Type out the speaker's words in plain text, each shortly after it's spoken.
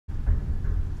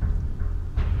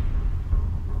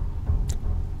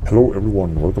Hello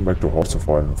everyone, welcome back to Hearts of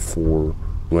Iron 4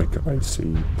 Black Ice,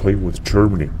 playing with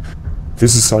Germany.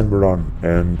 This is Seinbaran,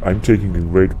 and I'm taking a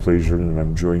great pleasure and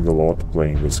I'm enjoying a lot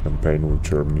playing this campaign with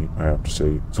Germany, I have to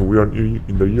say. So we are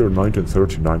in the year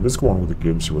 1939, let's go on with the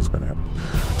game, see what's gonna happen.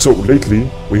 So lately,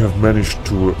 we have managed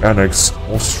to annex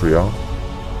Austria.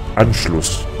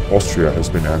 Anschluss, Austria has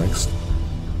been annexed.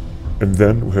 And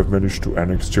then we have managed to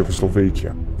annex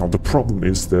Czechoslovakia. Now the problem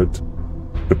is that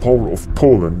the power of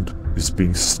Poland is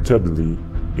being steadily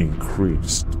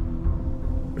increased.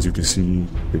 As you can see,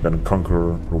 they're gonna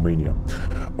conquer Romania.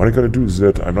 What I'm gonna do is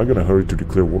that I'm not gonna hurry to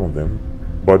declare war on them,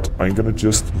 but I'm gonna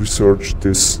just research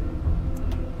this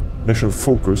national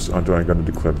focus until I'm gonna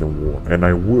declare them war. And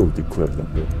I will declare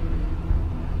them war.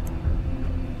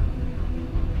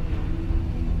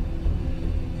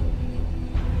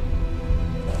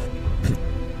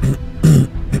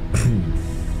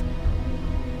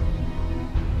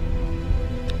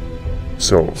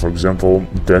 So, for example,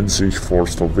 Danzig for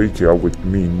Slovakia, which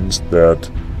means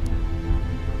that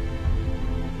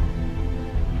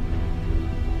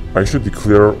I should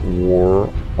declare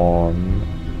war on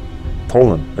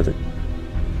Poland, I think.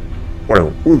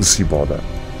 Well, we'll see about that.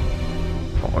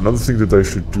 Another thing that I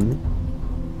should do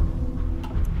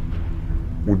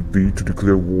would be to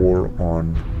declare war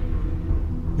on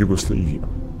Yugoslavia.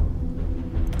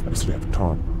 I still have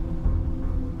time.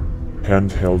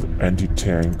 Handheld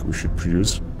anti-tank we should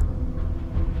produce.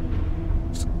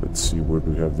 So let's see, where do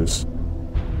we have this?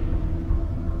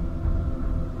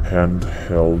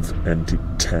 Handheld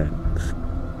anti-tank.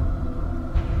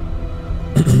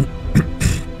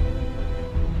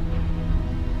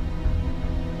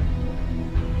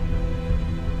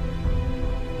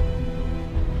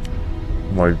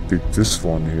 Might be this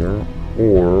one here,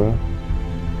 or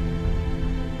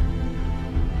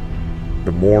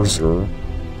the Morser.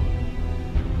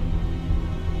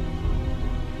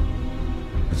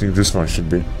 I think this one should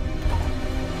be.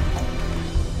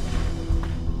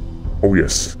 Oh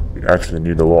yes, we actually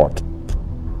need a lot.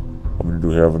 How many do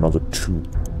we have? Another 2.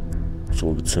 So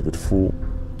let's have it full.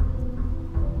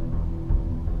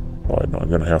 Alright, now I'm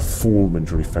gonna have full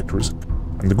military factories.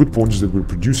 And the good point is that we're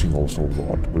producing also a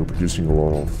lot. We're producing a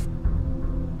lot of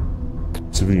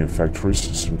civilian factories.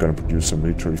 So we're gonna produce some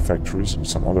military factories and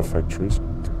some other factories,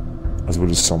 as well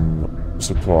as some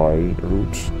supply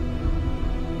routes.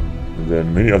 And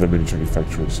then many other military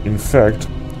factories. In fact,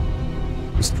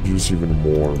 let's produce even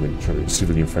more military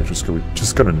civilian factories. We're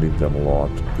just gonna need them a lot.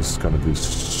 This is gonna be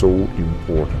so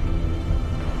important.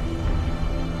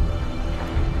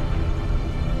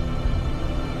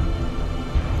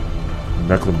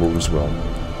 Mecklenburg as well.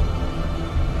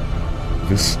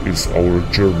 This is our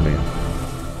Germany.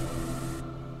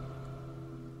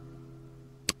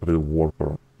 A little war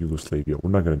for Yugoslavia.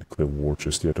 We're not gonna declare war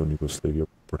just yet on Yugoslavia,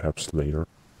 perhaps later.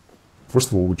 First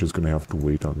of all, we're just gonna have to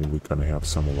wait until we're gonna have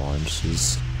some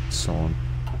alliances, so on.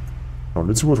 Now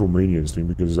let's see what Romania is doing,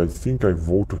 because I think I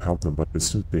vote to help them, but it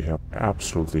seems they have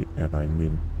absolutely, and I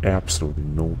mean absolutely,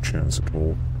 no chance at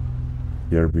all.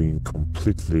 They are being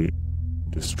completely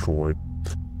destroyed.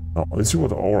 Now let's see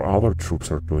what our other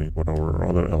troops are doing, what our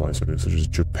other allies are doing, such as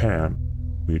Japan,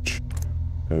 which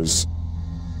has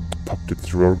popped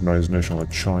its reorganized nation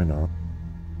like China.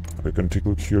 We can take a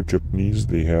look here. Japanese,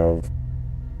 they have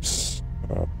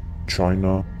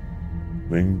China,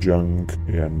 Xinjiang,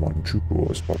 and Manchukuo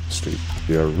as part of the state.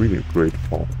 They are really a great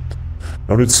power.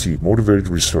 Now let's see, motivated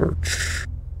research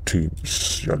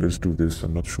teams. Yeah, let's do this.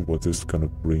 I'm not sure what this is gonna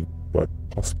bring, but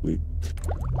possibly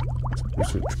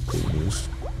research bonus,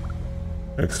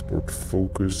 export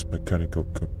focus, mechanical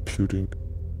computing,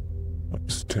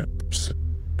 minus 10%.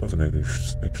 Doesn't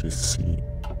actually see.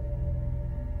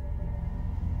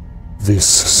 This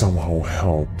somehow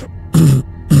helped.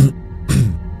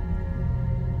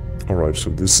 Alright, so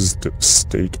this is the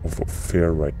state of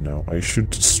affair right now. I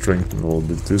should strengthen a little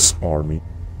bit this army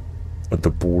at the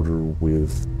border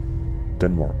with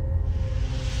Denmark,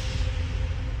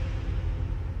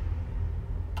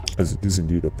 as it is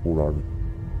indeed a poor army.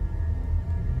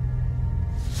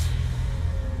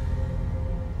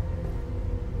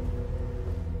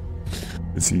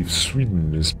 Let's see if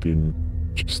Sweden has been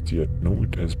just yet. No,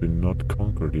 it has been not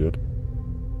conquered yet.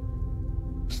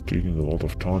 It's taking a lot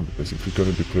of time, because if we're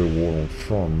gonna declare war on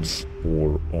France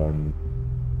or on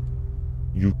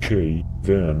UK,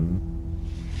 then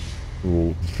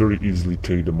we'll very easily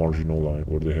take the marginal line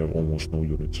where they have almost no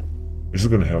units. We're just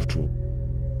gonna have to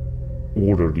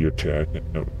order the attack.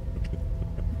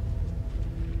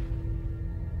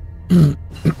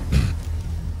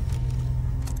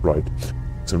 Right.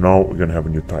 So now we're gonna have a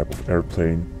new type of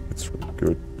airplane. It's really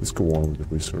good. Let's go on with the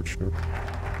research here.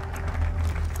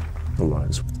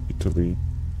 Alliance with Italy.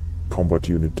 Combat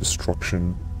unit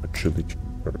destruction, agility,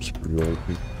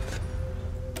 superiority.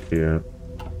 And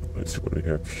let's see what we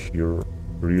have here.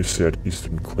 Reset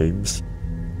Eastern claims.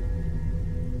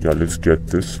 Yeah, let's get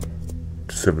this.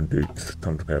 7 days,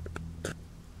 time to have it.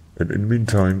 And in the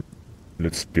meantime,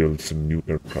 let's build some new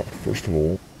aircraft. First of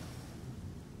all,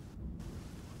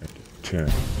 10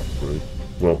 upgrade.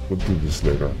 Well, we'll do this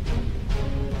later.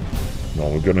 Now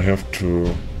we're gonna have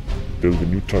to build a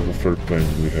new type of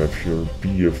airplane. We have here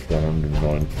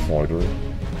Bf-109 fighter.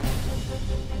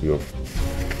 We have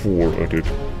 4 at it.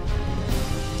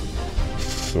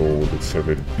 So let's have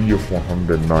a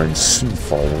Bf-109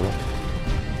 Seafighter.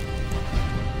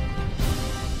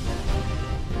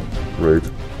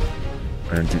 Great.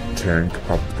 Anti-tank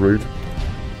upgrade.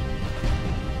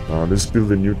 Let's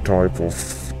build a new type of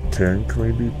tank,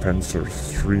 maybe Panzer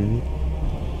III.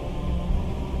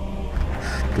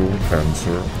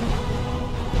 Sturmpanzer.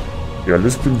 Yeah,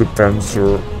 let's build the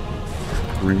Panzer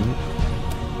III.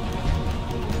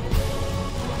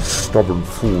 Stubborn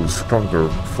fools, conquer,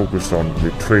 focus on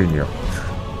Lithuania.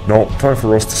 Now, time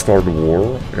for us to start the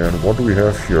war. And what do we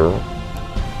have here?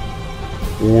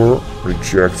 War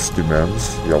rejects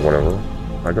demands. Yeah, whatever.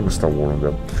 I'm gonna start war on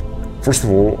them. First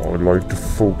of all, I would like to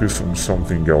focus on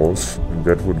something else, and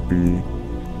that would be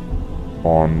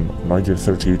on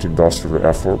 1938 industrial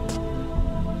effort,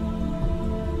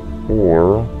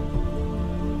 or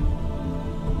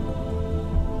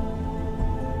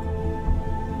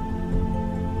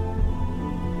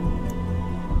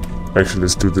actually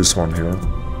let's do this one here.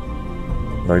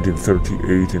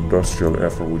 1938 industrial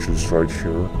effort, which is right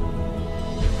here.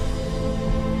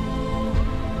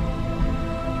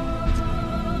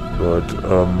 But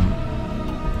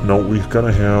now we're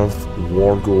gonna have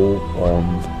war goal on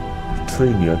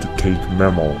Lithuania to take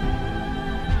Memel.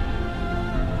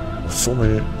 So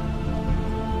many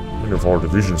of our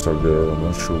divisions are there. I'm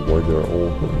not sure why they're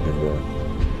all going in there,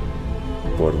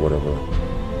 but whatever.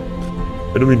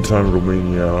 In the meantime,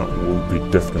 Romania will be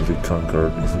definitely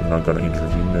conquered if we're not gonna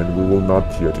intervene, and we will not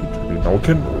yet intervene. Now we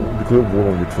can declare war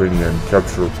on Lithuania and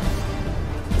capture,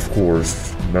 of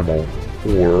course, Memel,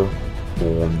 or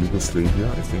on Yugoslavia,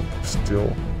 I think,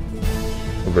 still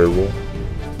available.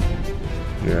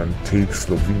 Yeah, and take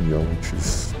Slovenia, which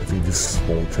is, I think, this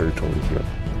small territory here.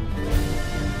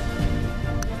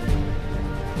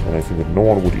 And I think that no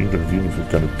one would intervene if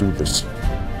we're gonna do this.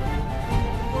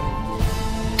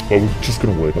 But we're just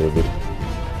gonna wait a little bit.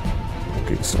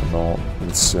 Okay, so now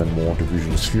let's send more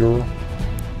divisions here.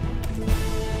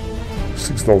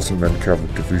 6,000 man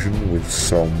cavalry division with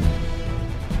some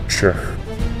Czech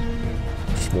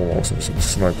small arms and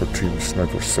sniper team,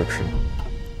 sniper section.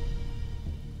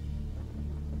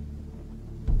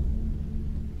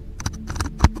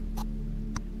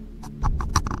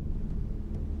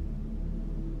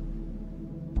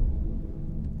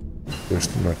 There's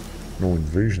no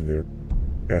invasion there.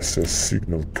 SS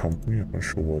Signal Company, I'm not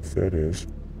sure what that is.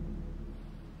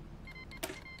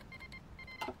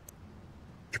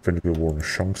 Japan declared war on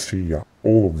Shaanxi. Yeah,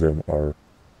 all of them are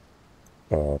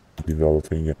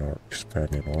developing and are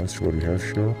expanding. Now let's see what we have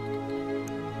here.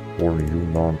 War in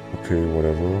Yunnan, okay,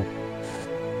 whatever.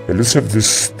 Yeah, let's have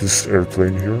this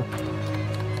airplane here.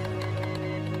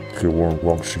 Okay, war in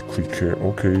Guangxi, Clique.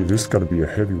 Okay, this is gonna be a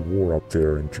heavy war up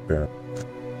there in Japan.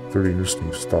 Very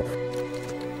interesting stuff.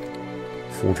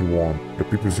 41. The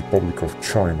People's Republic of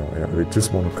China. Yeah, they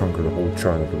just want to conquer the whole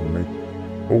China to make.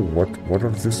 Oh, what are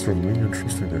these Romanian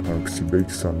troops doing there?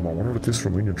 Uzbekistan. What are these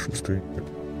Romanian troops doing there?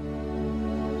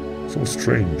 So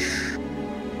strange.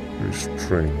 Very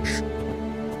strange.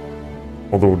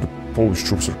 Although the Polish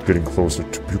troops are getting closer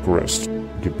to Bucharest.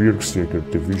 Gebirgsjäger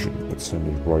division. Let's send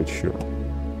it right here.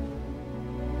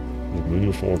 And many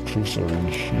of our troops are in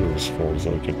here as far as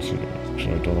I can see.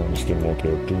 Actually, I don't understand what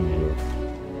they're doing here.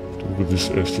 Look at this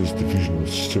SS division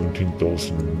with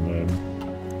 17,000 men.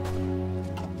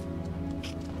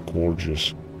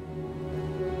 Gorgeous.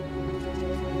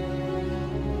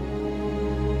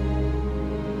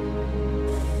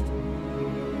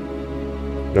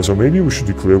 Yeah, so maybe we should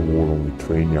declare war on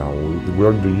Lithuania.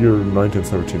 We're in the year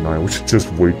 1939. We should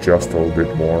just wait just a little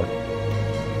bit more.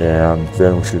 And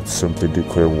then we should simply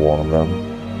declare war on them.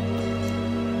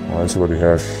 Alright, see what we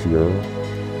have here.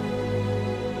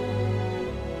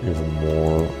 Even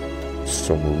more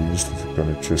submarines if we're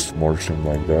gonna just march them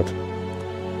like that.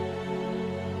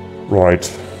 Right.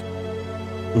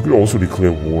 We could also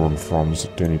declare war on France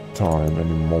at any time,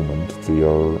 any moment. They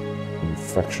are in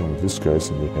faction with these guys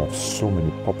and they have so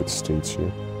many puppet states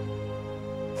here.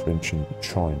 French and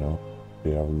China.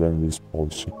 They have Lend-Lease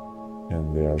policy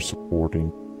and they are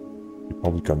supporting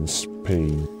Republican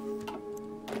Spain.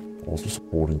 also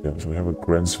supporting them. So we have a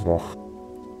Grenzwach.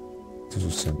 This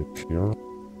will send it here.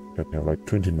 And we have like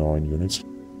 29 units.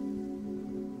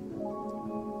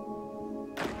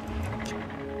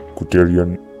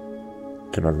 Guderian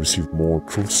cannot receive more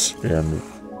troops, and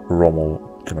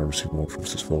Rommel cannot receive more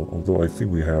troops as well. Although I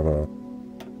think we have a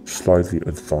slightly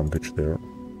advantage there.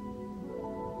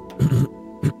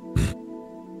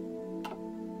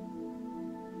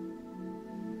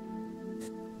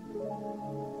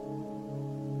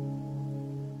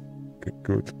 Okay,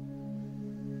 good.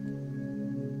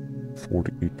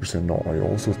 48% now. I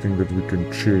also think that we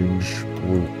can change,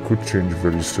 we could change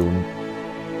very soon,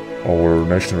 our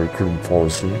national recruitment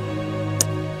policy.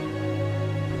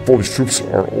 Polish troops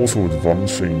are also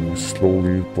advancing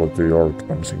slowly, but they are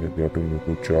advancing and they are doing a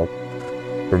good job.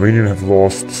 Romanian have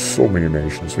lost so many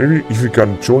nations. Maybe if we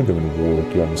can join them in war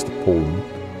against the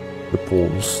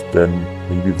Poles, then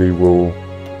maybe they will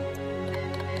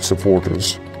support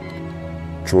us.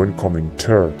 Join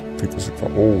Comintern. People say,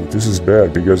 oh, this is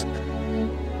bad because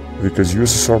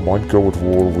USSR might go at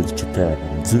war with Japan.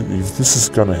 If this is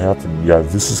gonna happen, yeah,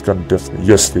 this is gonna definitely...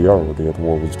 Yes, they are already at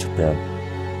war with Japan.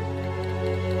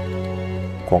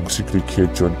 Kongsikli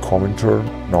join Comintern.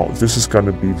 Now, this is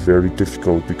gonna be very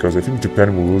difficult because I think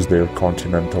Japan will lose their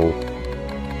continental...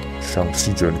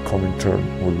 Shaanxi join Comintern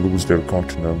will lose their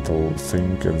continental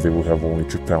thing and they will have only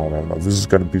Japan left. Now, this is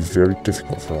gonna be very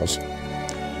difficult for us.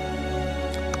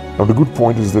 Now, the good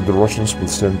point is that the Russians will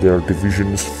send their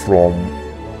divisions from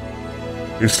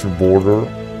eastern border,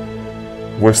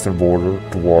 western border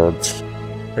towards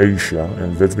Asia,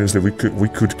 and that means that we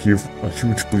could give a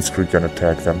huge blitzkrieg and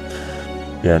attack them,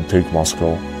 yeah, and take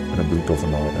Moscow in a blink of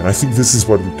an eye. And I think this is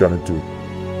what we're gonna do,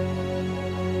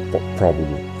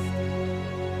 probably.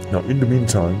 Now, in the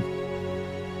meantime,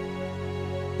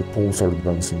 the Poles are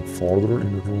advancing farther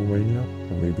into Romania,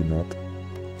 or maybe not.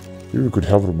 Maybe we could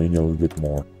have Romania a little bit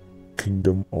more.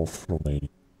 Kingdom of Romania.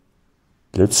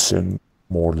 Let's send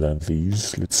more land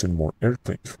lease. Let's send more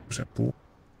airplanes, for example.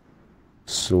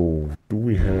 So, do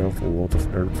we have a lot of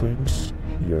airplanes?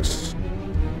 Yes.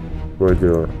 Right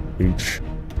there, each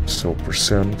so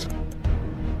percent.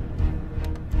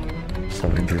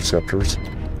 Some interceptors.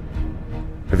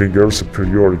 Having air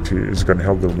superiority is gonna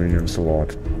help the Romanians a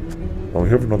lot. Now we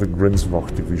have another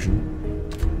Grenzwach division.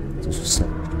 It's also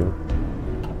sent here.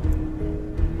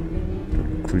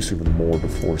 Increase even more the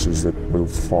forces that will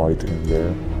fight in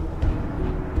there.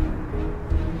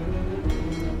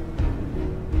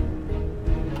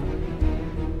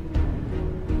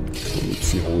 So let's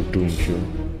see how we're doing here.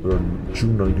 We're in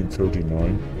June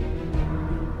 1939.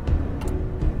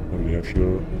 What do we have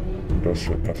here?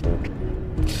 Industrial effort.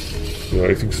 Yeah,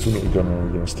 I think soon we're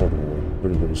gonna start a war.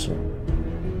 Very, very soon.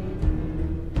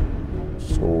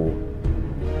 So...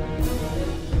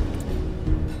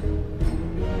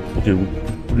 Okay,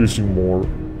 we're producing more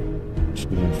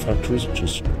civilian factories, which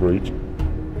is great.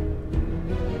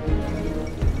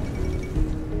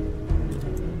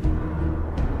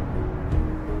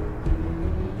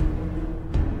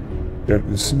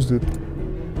 And it seems that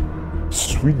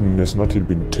Sweden has not yet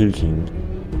been taken.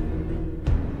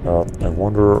 I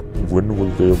wonder when will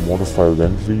they modify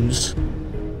land lease?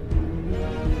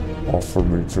 Offer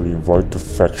military invite to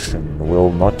faction. Well,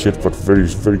 not yet, but very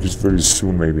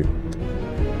soon maybe.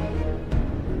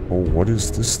 Oh, what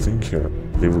is this thing here?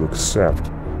 They will accept.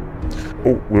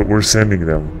 Oh, we're sending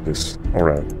them this.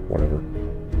 Alright, whatever.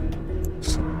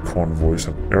 Some convoys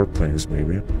of airplanes,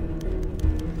 maybe.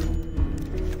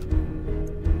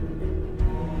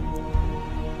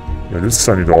 Yeah, let's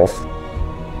sign it off.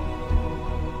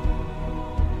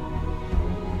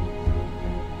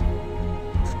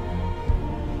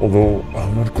 Although,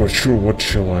 I'm not quite sure what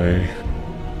shall I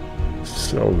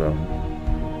sell them.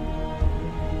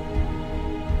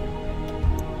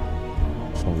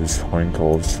 Some of these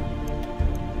Heinkels.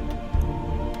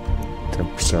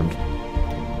 10%.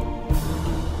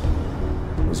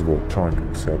 It was about time to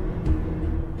accept.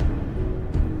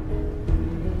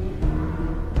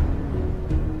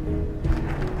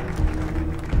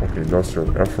 Okay,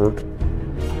 industrial effort.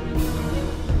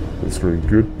 That's very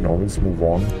good. Now let's move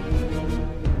on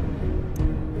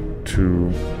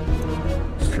to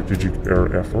strategic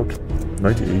air effort.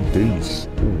 98 days.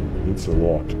 Ooh, that's a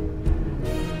lot.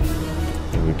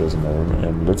 It doesn't matter.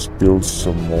 And let's build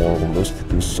some more, or let's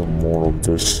produce some more of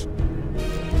this.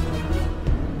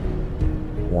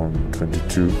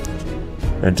 122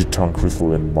 anti-tank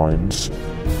rifle and mines.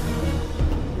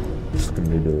 Just gonna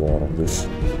need a lot of this.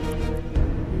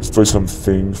 Let's try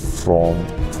something from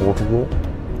Portugal.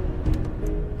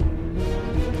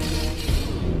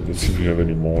 Let's see if we have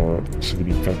any more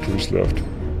civilian factories left.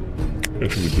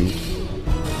 Actually we do.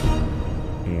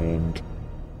 and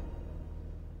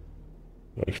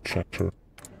light tractor.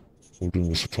 Holding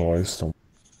the supplies, some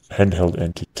handheld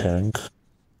anti-tank.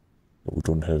 We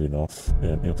don't have enough,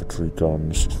 and infantry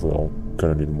guns as well.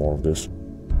 Gonna need more of this.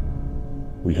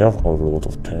 We have, however, a lot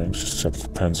of tanks, except for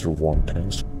Panzer I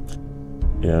tanks.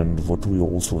 And what we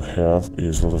also have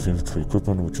is a lot of infantry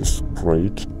equipment, which is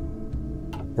great.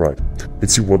 Right,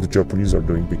 let's see what the Japanese are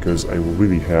doing, because I will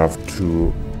really have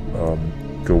to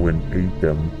go and aid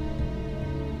them.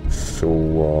 So,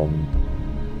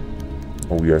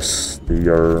 oh yes, they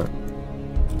are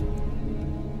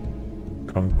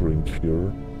conquering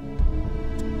here.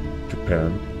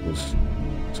 Japan was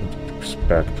something to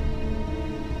expect.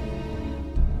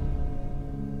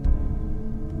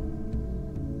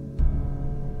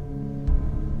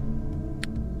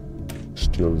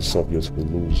 Still, the Soviets will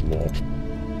lose a lot.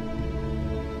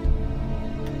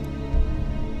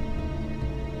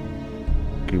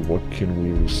 Okay, what can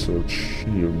we research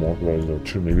here? Motorized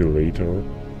artillery, maybe later.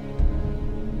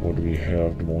 What do we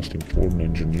have? The most important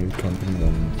engineer company,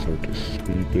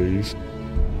 133 days.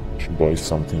 Should buy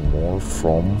something more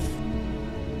from.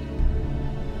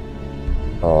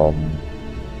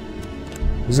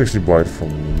 Let's actually buy it from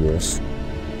the US.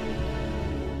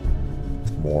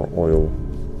 More oil.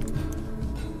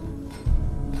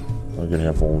 I'm gonna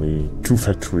have only 2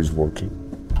 factories working,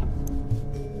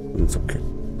 but it's okay.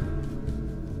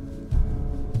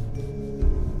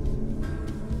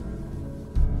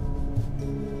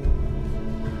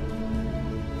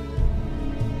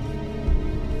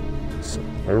 So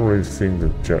I don't really think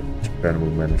that Japan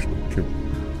will manage to keep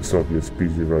the Soviets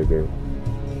busy right there.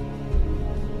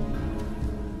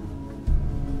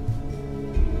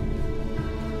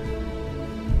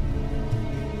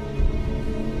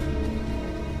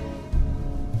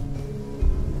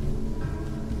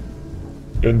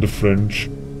 And the French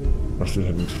are still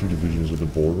having 3 divisions at the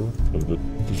border, but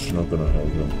this is not gonna help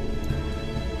them.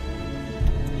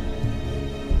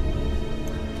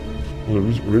 Well,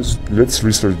 let's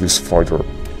research this fighter.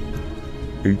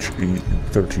 HE in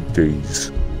 30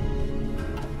 days.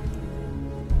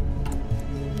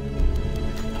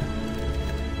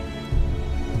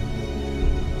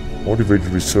 Motivated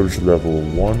research level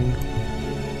 1.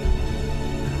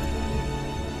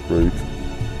 Great.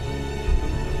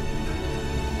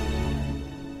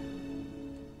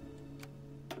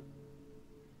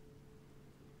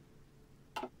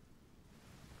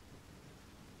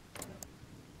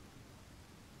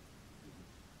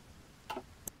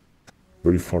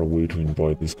 Very far away to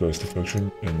invite these guys to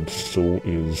faction, and so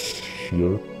is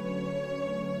here.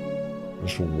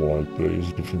 There's a wild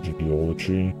place, different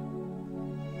ideology.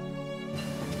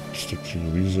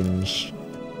 Strategic reasons.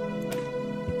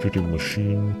 Repeating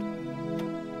machine.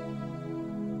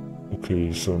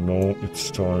 Okay, so now it's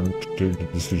time to take the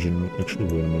decision. Actually,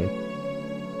 wait a minute.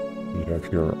 We have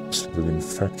here a civilian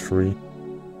factory,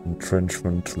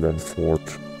 entrenchment, land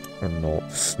fort. No,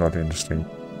 it's not interesting.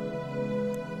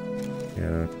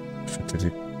 Yeah,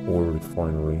 synthetic oil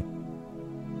refinery.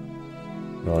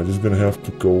 Now I'm just gonna have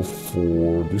to go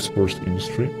for dispersed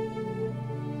industry.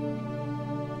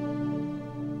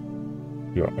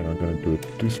 Yeah, and I'm gonna do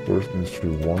it dispersed industry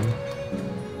 1.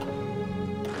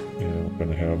 And I'm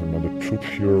gonna have another troop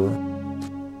here.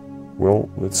 Well,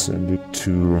 let's send it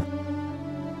to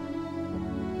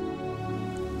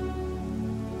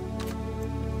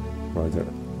right there.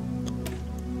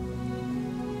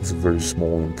 It's a very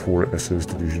small and poor SS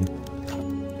division.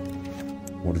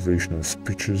 Motivational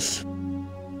speeches.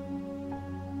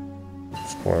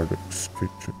 Inspired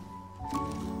speech.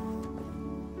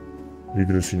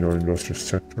 Leaders in our industrial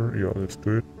sector. Yeah, let's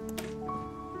do it.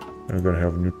 And I'm gonna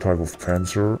have a new type of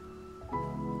panzer.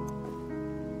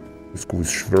 Let's go with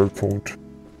Schwerpunkt.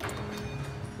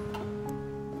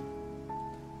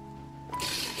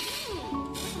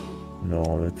 Now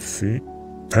let's see.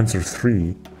 Panzer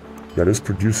III. Yeah, let's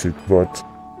produce it, but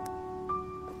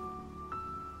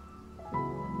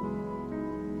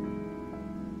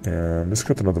and let's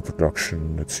get another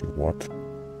production. Let's see what.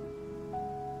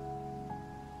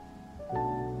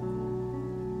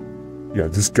 Yeah,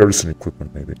 this garrison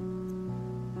equipment maybe.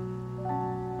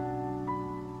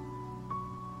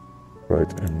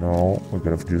 Right, and now we're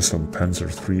gonna produce some Panzer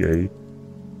IIIA,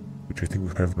 which I think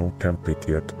we have no template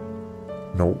yet.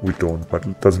 No, we don't, but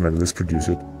it doesn't matter. Let's produce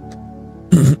it.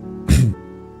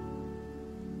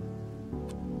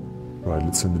 Right,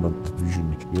 let's send another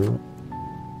division here.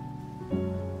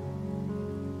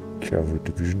 Cavalry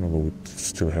division, although we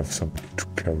still have some 2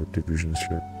 cavalry divisions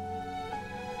here.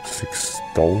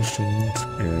 6,000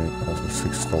 and also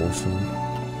 6,000.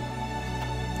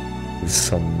 With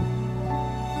some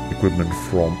equipment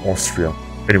from Austria.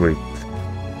 Anyway,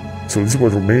 So this is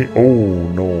what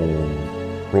oh no,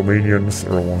 Romanians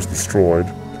are almost destroyed.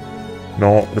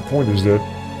 Now the point is that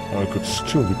I could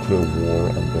still declare war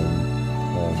on them,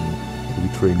 on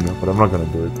Lithuania, but I'm not gonna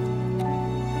do it.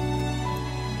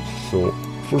 So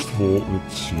first of all,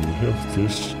 let's see, we have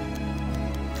this.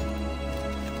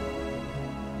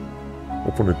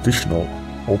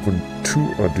 Open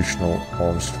 2 additional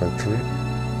arms factory.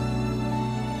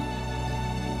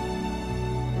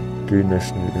 Okay,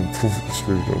 nationally improve the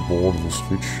spirit aboard the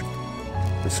switch.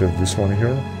 Let's have this one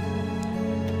here.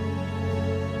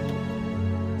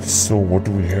 So what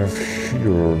do we have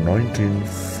here?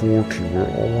 1940. We're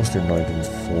almost in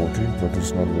 1940, but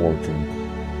it's not working.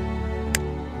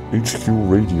 HQ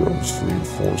radios,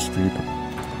 reinforce speed,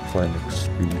 finding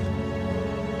speed.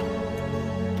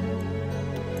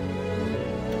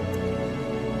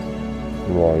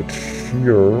 Right,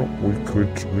 here we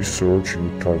could research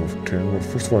in type of 10. Well,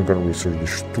 first of all, I'm gonna research the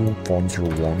Sturm Panzer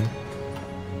 1.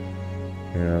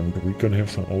 And we can have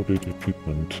some outdated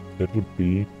equipment. That would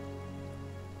be...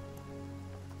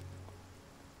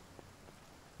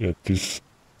 yeah, this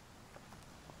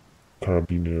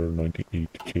Carabiner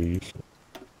 98K. So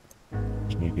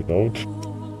let's make it out.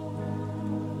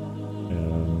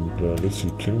 And let's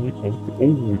see, can we upgrade?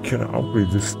 Oh, we can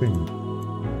upgrade this thing.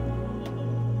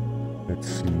 Let's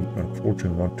see,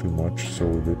 unfortunately not too much, so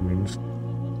that means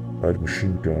light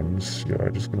machine guns. Yeah,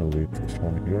 I'm just gonna leave this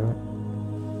one here.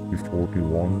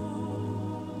 P41.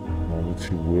 Now let's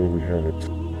see where we have it.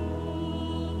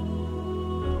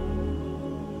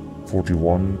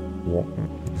 41,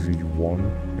 V1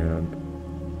 and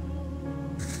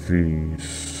V.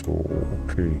 So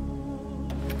okay.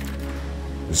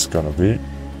 This is gonna be.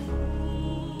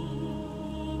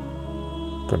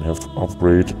 Gonna have to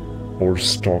upgrade or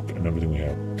stock and everything we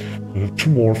have. We have 2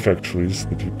 more factories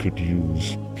that we could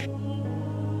use.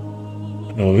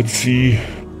 Now let's see,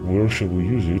 where shall we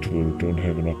use it? We don't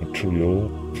have enough material,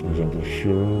 for example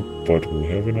here, but we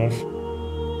have enough.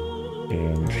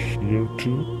 And here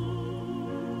too.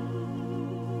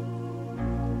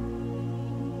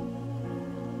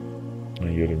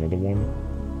 And yet another one.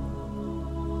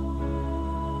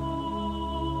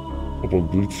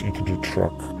 About Blitz infantry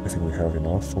truck, I think we have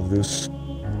enough of this.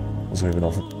 Also have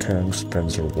enough tanks,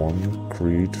 Panzer 1,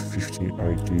 create 50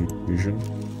 ID vision.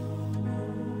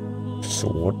 So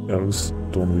what else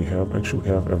don't we have? Actually we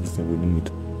have everything we need.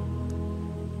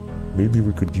 Maybe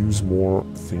we could use more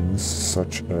things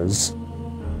such as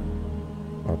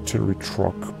artillery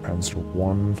truck, Panzer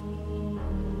 1.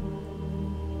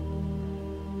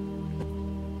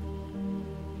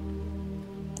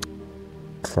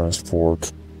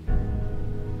 Transport.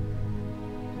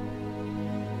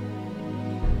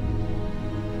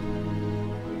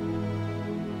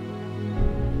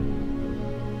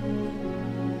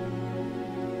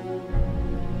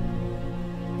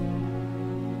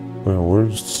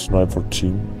 Where's the sniper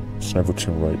team? Sniper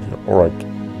team right here. Alright.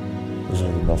 There's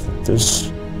not enough of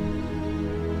this.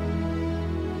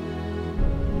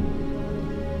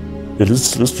 Yeah,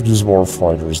 let's produce more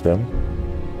fighters then.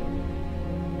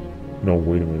 No,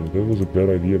 wait a minute. That was a bad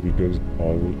idea because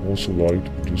I would also like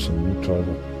to produce a new type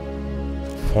of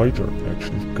fighter.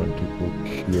 Actually, it's going to go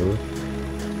here.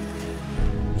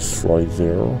 It's right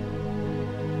there.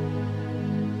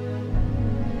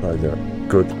 Right there.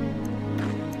 Good.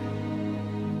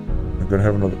 We're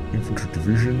gonna have another infantry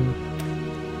division,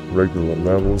 regular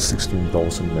level,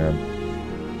 16,000 men.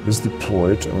 Let's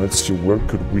deploy it, and let's see where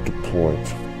could we deploy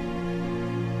it.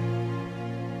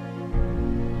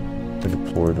 I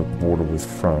deployed a border with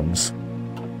France.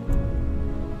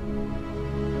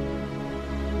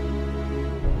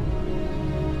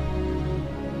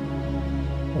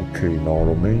 Okay, now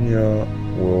Romania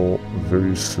will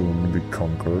very soon be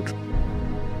conquered.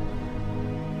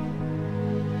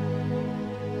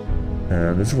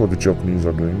 And this is what the Japanese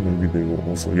are doing. Maybe they will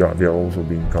also... yeah, they are also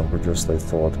being conquered, just I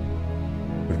thought.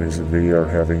 Because they are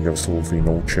having absolutely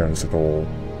no chance at all.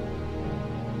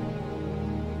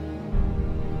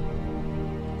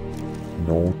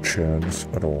 No chance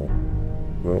at all.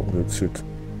 Well, that's it.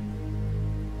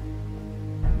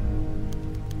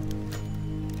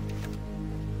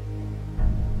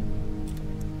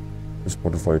 This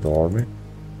modified army.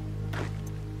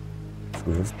 So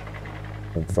we have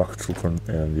Wachtruppen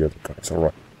and the other guys.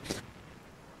 Alright.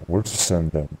 Where to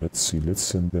send them? Let's see. Let's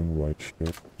send them right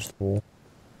here first of all.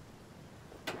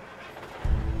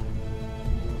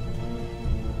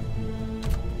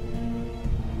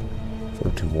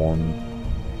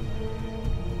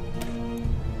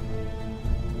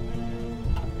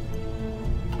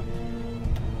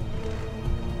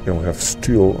 Then we have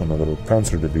still another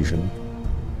Panzer division.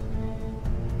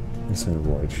 Let's send it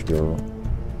right here.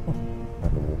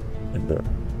 in the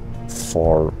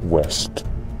far west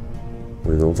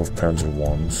with a lot of Panzer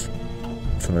ones.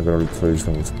 So I'm gonna replace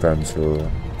them with Panzer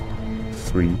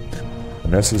III.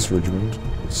 An SS regiment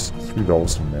is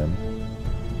 3,000 men.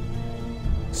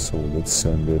 So let's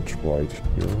send it right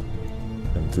here.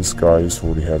 And this guy is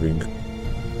already having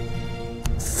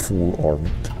full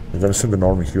army. I'm gonna send an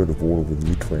army here to the border with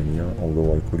Lithuania,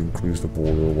 although I could increase the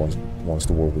border once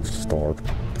the war would start.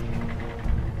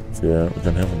 Yeah, we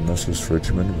can have an SS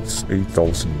regiment with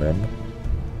 8,000 men.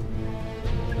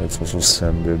 Let's also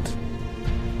send it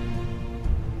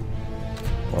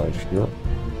right here.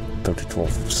 32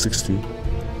 of 60.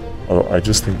 Although I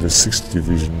just think the 60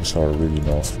 divisions are really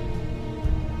enough.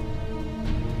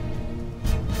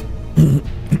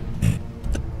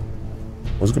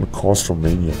 What's gonna cost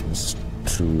Romanians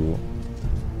to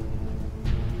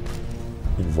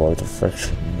invite a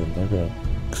faction? They're not gonna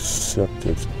accept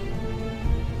it.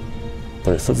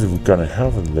 But I thought we were gonna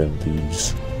have them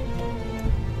these.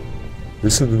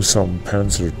 Listen to some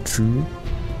Panzer II.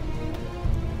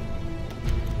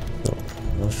 No,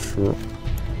 not sure.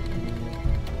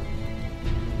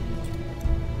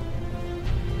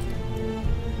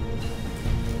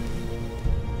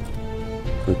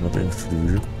 Equipment infantry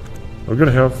division. We're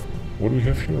gonna have, what do we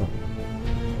have here?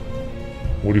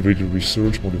 Motivated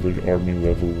research, motivated army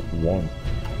level 1.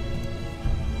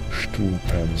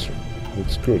 Sturmpanzer.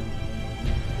 That's good.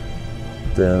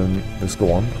 Then, let's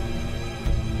go on.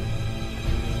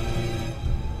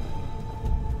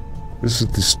 This is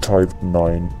this Type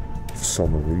 9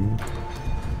 submarine.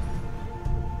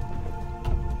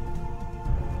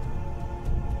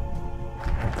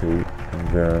 Okay, and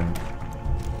then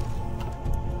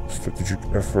strategic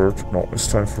effort. No, it's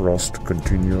time for us to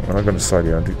continue. I'm not gonna sign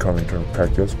the anti-Comintern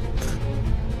pact yet.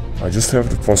 I just have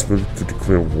the possibility to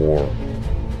declare war.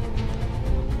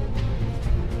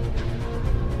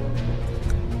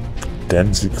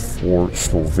 Danzig for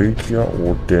Slovakia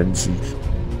or Danzig?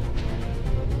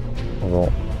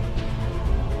 Well,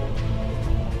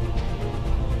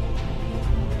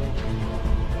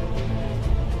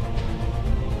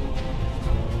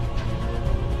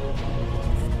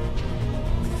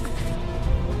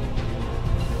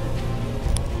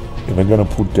 if I'm gonna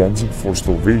put Danzig for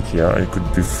Slovakia, I could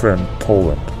befriend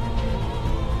Poland.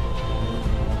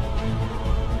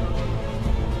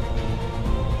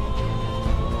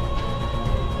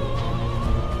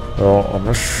 Well, I'm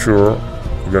not sure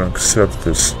I'm gonna accept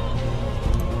this.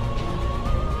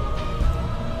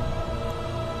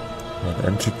 An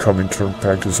anti-Comintern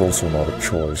pact is also not a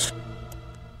choice.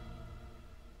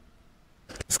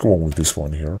 Let's go on with this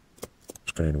one here.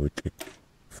 It's going to take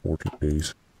 40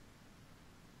 days.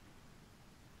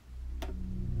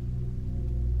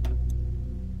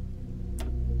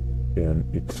 And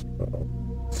it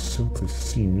simply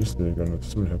seems they're gonna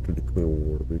soon have to declare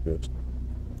war because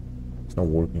it's not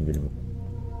working anymore.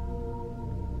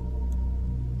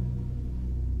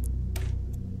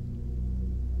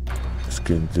 Let's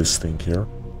get this thing here.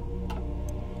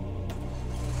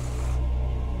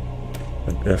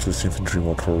 An SS infantry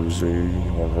motorized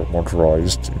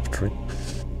infantry.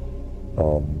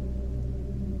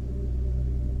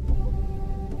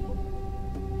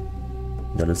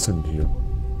 Yeah, let's end here.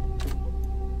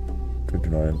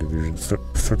 29 divisions,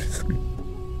 33.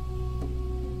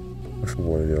 Not sure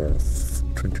why there are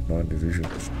 29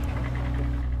 divisions.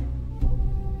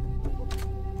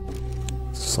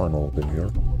 Sign all of them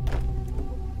here.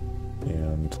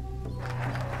 And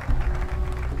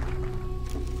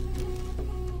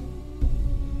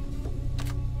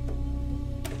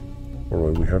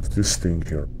alright, we have this thing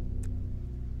here.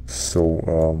 So,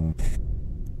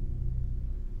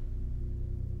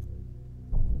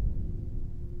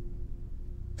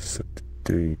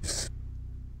 days.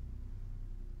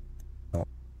 Now,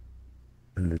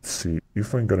 let's see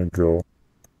if I'm gonna go.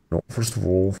 No, first of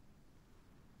all,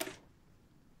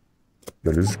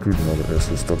 yeah, let's recruit another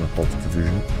SS Stauffenberg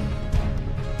division.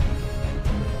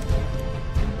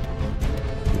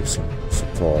 Here's some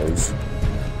supplies.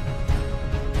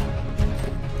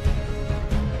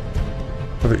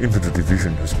 Another infantry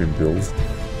division has been built.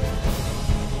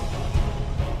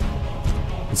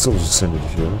 Let's also send it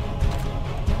here.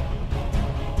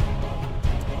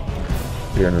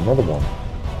 And another one.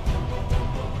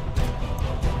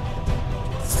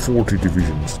 40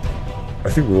 divisions.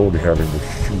 I think we're already having a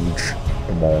huge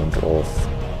amount of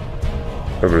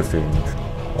everything,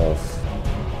 of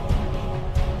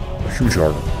a huge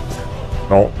army.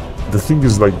 Now, the thing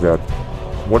is like that.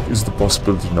 What is the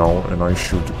possibility now? And I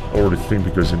should already think,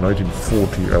 because in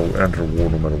 1940 I will enter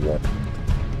war no matter what.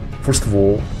 First of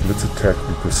all, let's attack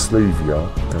Yugoslavia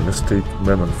and let's take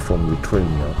Memnon from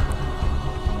Lithuania.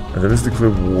 And then let's declare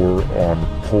war on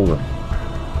Poland.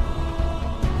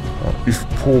 If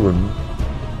Poland,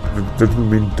 that will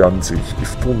mean Danzig.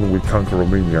 If Poland will conquer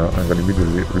Romania, I'm gonna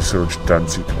immediately research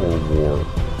Danzig or war.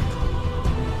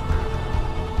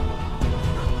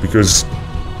 Because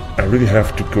I really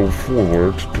have to go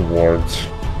forward towards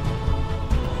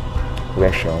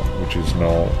Russia, which is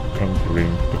now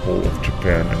conquering the whole of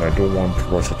Japan, and I don't want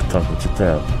Russia to conquer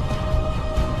Japan.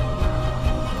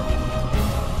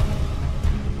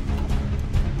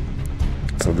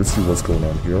 So let's see what's going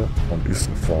on here on the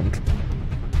Eastern Front.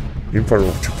 The Empire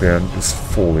of Japan is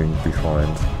falling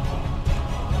behind.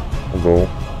 Although,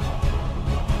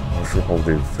 I'm not sure how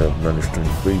they've managed to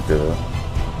invade there.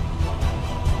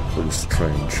 Very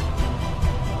strange.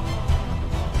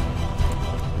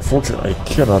 Unfortunately, I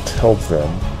cannot help them.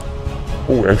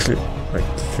 Oh, actually, I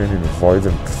can invite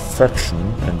them to faction,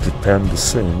 and Japan the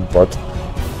same, but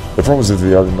the problem is that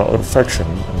they are not a faction,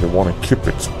 and they want to keep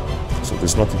it. So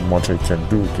there's nothing much I can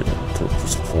do to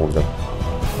support them.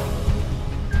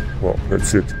 Well,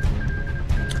 that's it.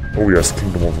 Oh yes,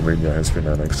 Kingdom of Romania has been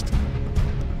annexed.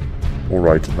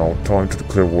 Alright, now time to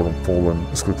declare war on Poland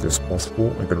as quickly as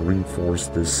possible. I'm gonna reinforce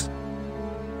this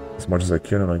as much as I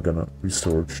can, and I'm gonna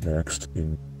research next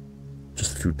in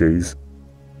just a few days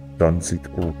Danzig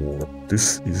or war.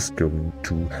 This is going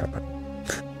to happen.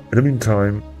 In the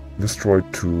meantime, let's try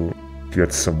to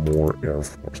get some more air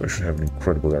force. I should have an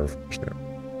incredible air force there.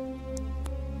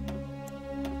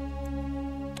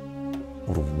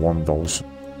 Out of 1,000.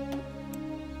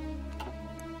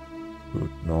 Good.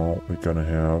 Now we're gonna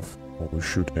have, or we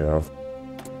should have,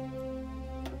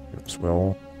 here as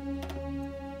well.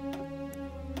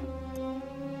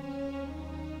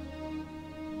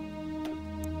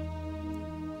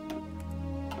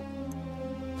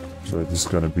 So this is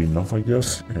gonna be enough, I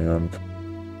guess, and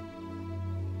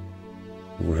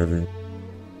we're having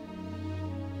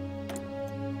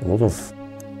a lot of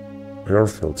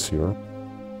airfields here.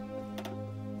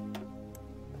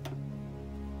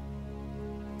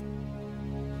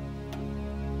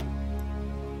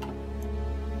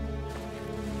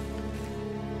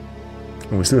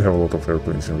 And we still have a lot of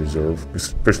airplanes in reserve,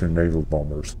 especially naval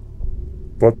bombers.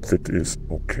 But that is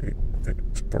okay. That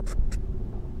is perfect.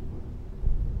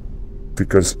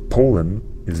 Because Poland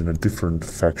is in a different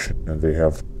faction, and they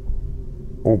have...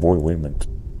 Oh boy, wait a minute.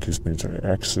 Gives military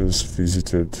access,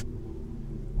 visited,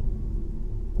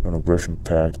 an aggression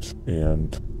pact,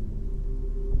 and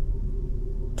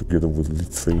together with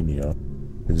Lithuania,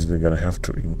 is they're gonna have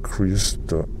to increase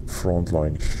the front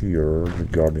line here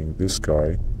regarding this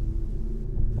guy.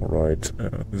 Alright,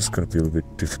 this is gonna be a little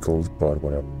bit difficult, but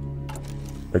whatever.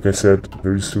 Like I said,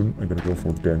 very soon I'm gonna go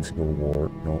for Danzig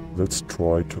war. Now, let's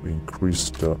try to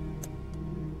increase the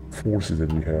forces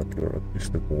that we have here at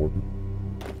least the border.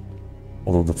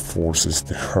 Although the forces,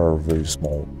 they are very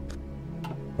small.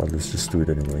 But let's just do it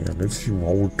anyway. And let's see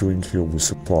how we're doing here with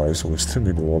supplies. So we still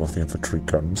need a lot of infantry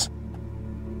guns.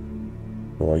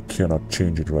 So I cannot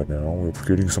change it right now. We're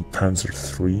getting some Panzer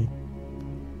III.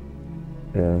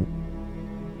 And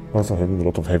also having a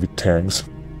lot of heavy tanks.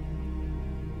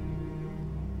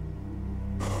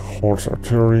 Horse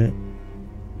artillery.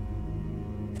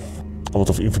 A lot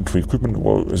of infantry equipment.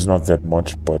 Well, it's not that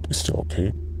much, but it's still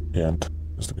okay. And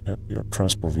let's look at here.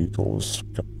 Transport vehicles.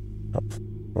 Have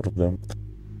a lot of them.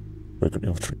 Regular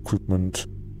infantry equipment.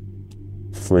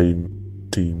 Flame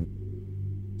team.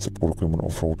 Support equipment,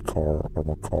 off-road car,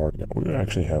 armor car. Yeah, we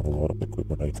actually have a lot of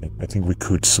equipment, I think. I think we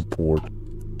could support.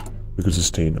 We could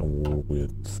sustain a war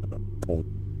with Poland.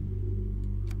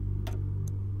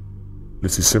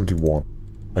 Let's see, 71.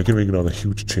 I can make another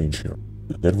huge change here.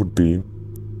 That would be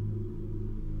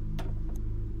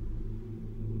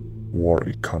war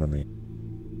economy.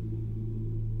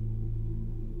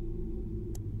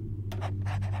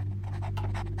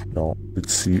 Now,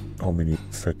 let's see how many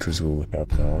factories we'll have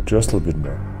now. Just a little bit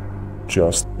more.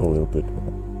 Just a little bit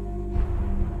more.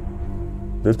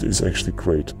 That is actually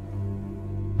great.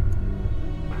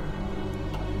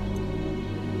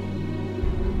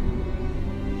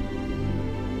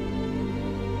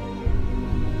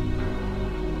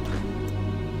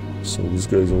 So this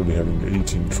guy is already having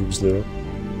 18 troops there.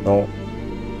 Now,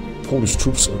 Polish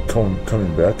troops are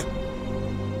coming back.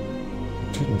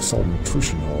 Taking some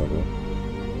attrition, however.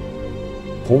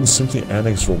 Poland simply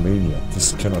annexed Romania.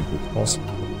 This cannot be possible.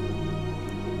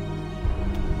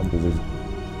 Unbelievable.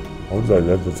 How did I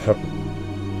let that happen?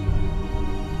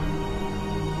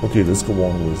 Okay, let's go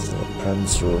on with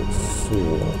Panzer IV.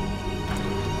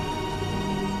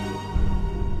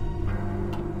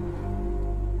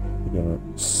 We're gonna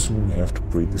soon have to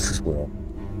breed this as well.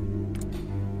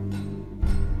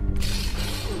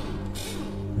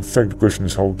 In fact, the question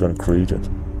is how we're gonna create it.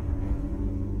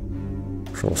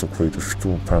 Should also create a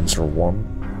Sturmpanzer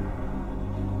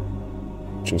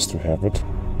 1. Just to have it.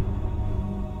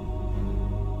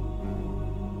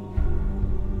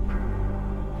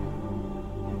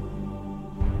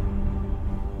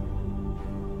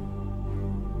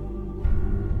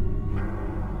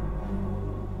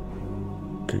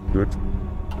 Okay, good.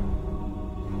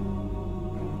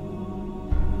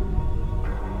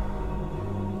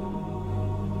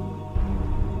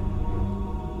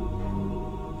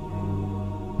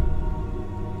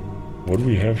 What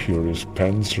we have here is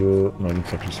Panzer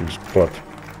 1956, but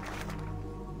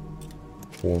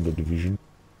for the division.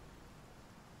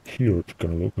 Here, if you're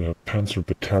gonna look, we have Panzer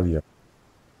Battalion.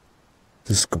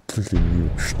 This is completely new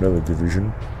Schnelle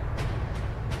division.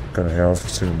 Gonna have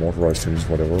single motorized units,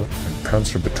 whatever, and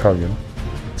Panzer Battalion,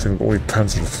 single only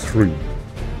Panzer 3.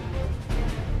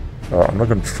 I'm not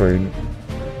gonna train.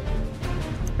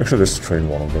 Actually, let's train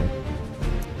one of them.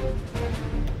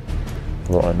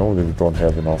 Well, I know that we don't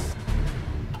have enough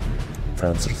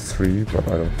Panzer 3, but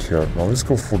I don't care. Now let's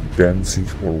go for Danzig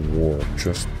or War.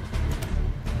 Just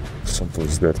simple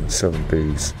as that in 7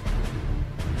 days.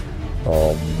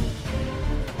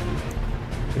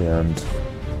 And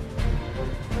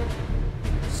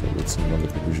so that's another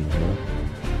division here.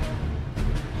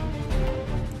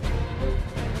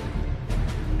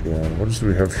 And what do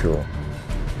we have here?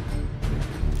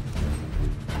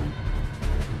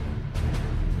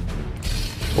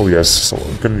 Oh yes, so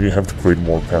I'm gonna have to create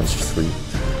more Panzer 3.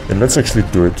 And let's actually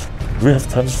do it. Do we have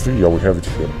Panzer 3? Yeah, we have it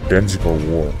here. Danzig or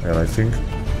War. And I think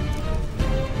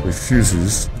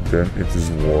refuses, then it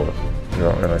is war.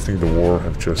 Yeah, and I think the war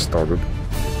have just started.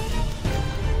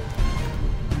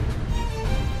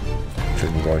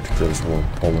 Checking right here as well,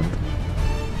 Poland.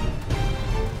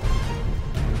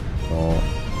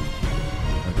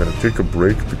 I'm gonna take a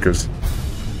break because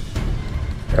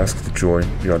ask to join.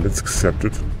 Yeah, let's accept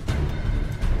it.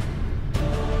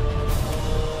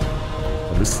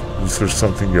 This is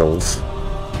something else.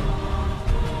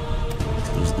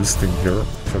 There's this thing here,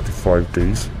 35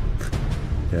 days.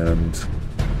 And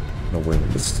no wait,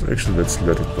 let's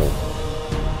let it go.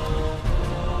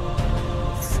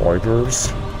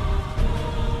 Fighters,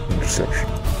 interception.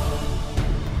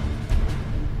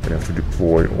 We have to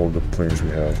deploy all the planes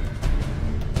we have.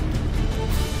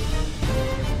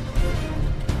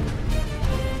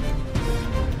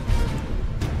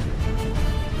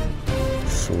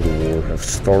 So the war has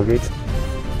started,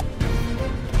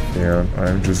 and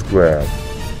I'm just glad.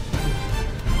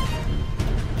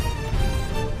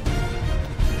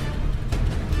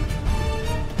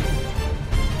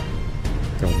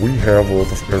 And we have a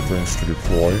lot of airplanes to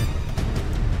deploy.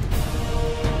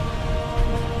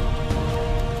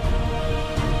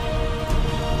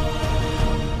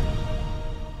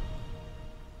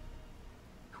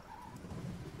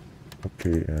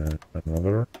 Okay, and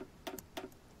another.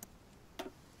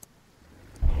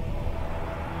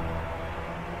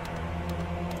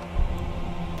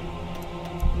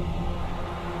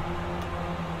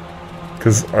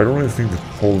 Because I don't really think that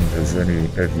Poland has any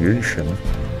aviation,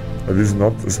 at least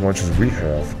not as much as we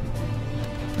have.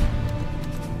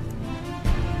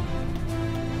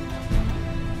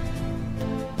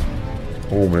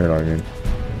 Oh man, I mean,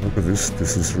 look at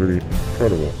this is really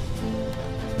incredible.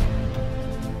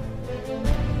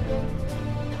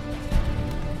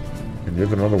 And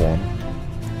yet another one.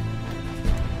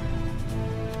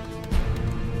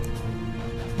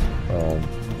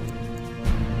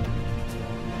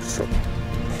 So,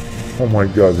 oh my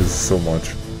god, this is so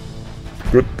much.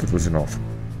 Good, that was enough.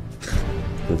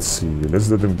 Let's see, let's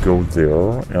let them go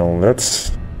there, and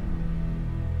let's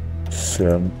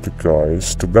send the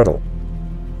guys to battle.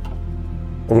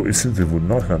 Although it seems they would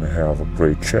not gonna have a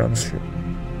great chance here.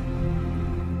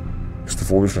 Because the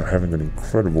Polish are having an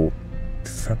incredible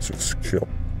defensive skill.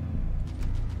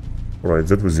 Alright,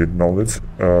 that was it. Now let's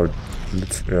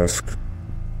ask...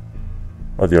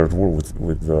 Oh, they are at war with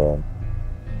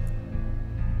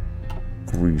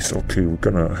Greece. Okay, we're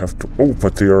gonna have to... Oh,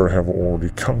 but they have already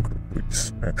conquered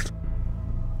Greece, actually.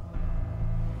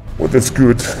 Well, that's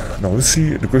good. Now, let's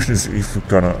see. The question is if we're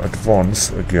gonna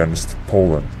advance against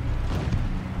Poland.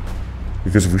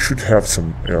 Because we should have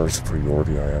some air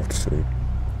superiority, I have to say.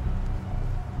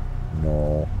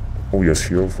 No. Oh, yes,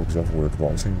 here, for example, we're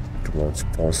advancing towards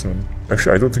Poznan.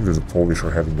 Actually, I don't think that the Polish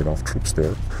are having enough troops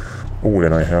there. Oh,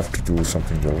 and I have to do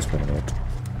something else, but not.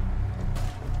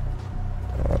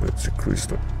 Let's increase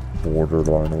the border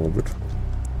line a little bit.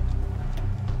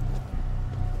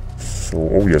 So,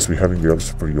 oh yes, we're having the other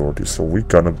superiority, so we're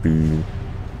gonna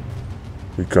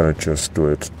just do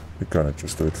it. We're gonna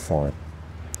just do it fine.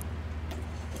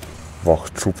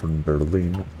 Wachtruppen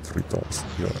Berlin, 3,000.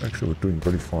 Yeah, actually we're doing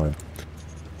pretty fine.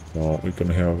 We're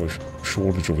gonna have a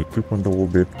shortage of equipment a little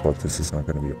bit, but this is not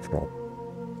gonna be a problem.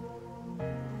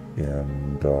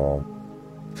 And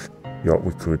yeah,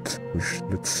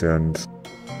 let's send.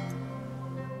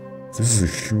 This is a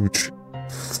huge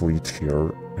fleet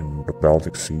here in the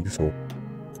Baltic Sea, so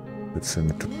let's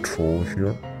send a patrol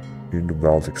here in the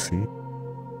Baltic Sea.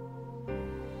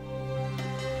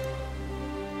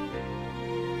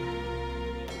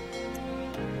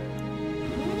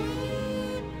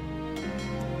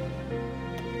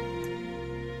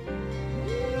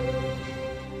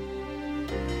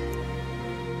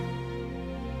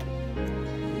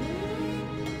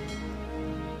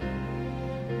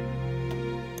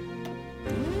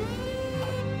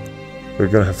 They're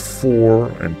gonna have 4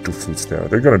 and 2 fleets there.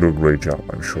 They're gonna do a great job,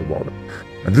 I'm sure about it.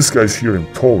 And these guys here in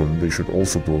Poland, they should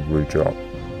also do a great job.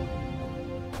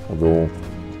 Although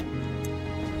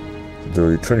the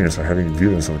Lithuanians are having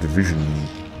billions of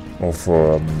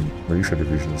militia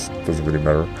divisions, doesn't really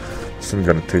matter. So we're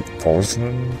gonna take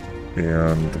Poznan,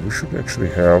 and we should actually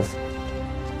have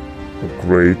a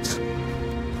great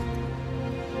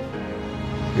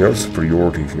air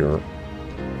superiority here.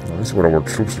 Now, this is what our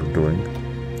troops are doing.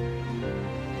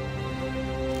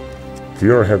 They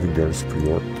are having air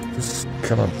superiority. This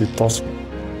cannot be possible.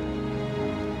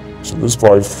 So this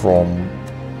buy from,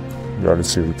 yeah, let's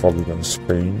say Republic and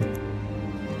Spain.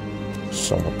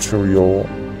 Some material.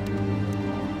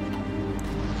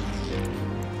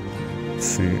 Let's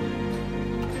see.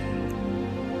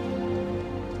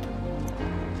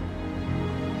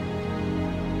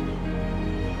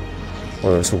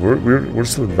 So we're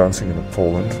still advancing in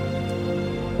Poland,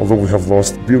 although we have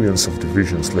lost billions of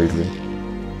divisions lately.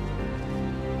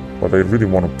 But I really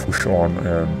want to push on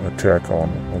and attack on,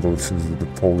 although it seems that the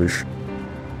Polish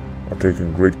are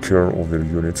taking great care of their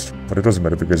units. But it doesn't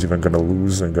matter, because if I'm gonna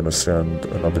lose, I'm gonna send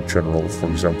another general, for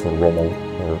example Rommel,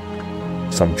 or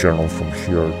some general from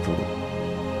here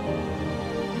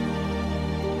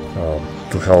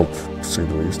to help, to say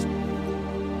the least.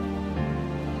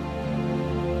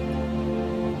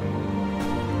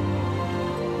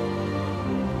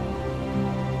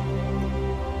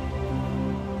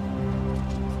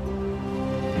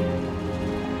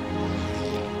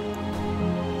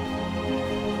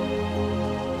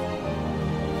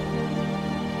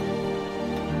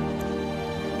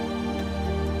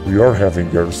 We are having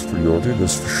air superiority,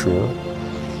 that's for sure.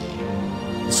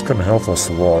 This can help us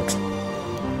a lot.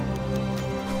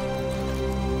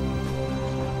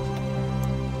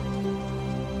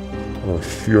 Well,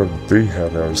 here they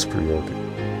have air superiority.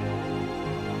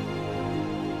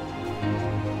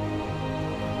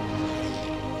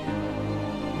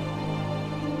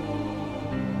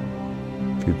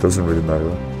 It doesn't really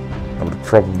matter. Now the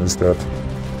problem is that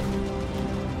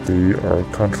they are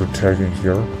counterattacking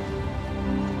here.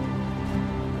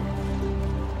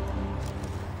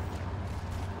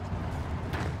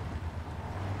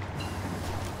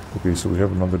 Okay, so we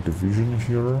have another division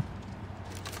here.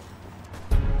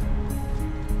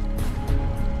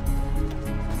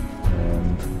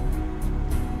 And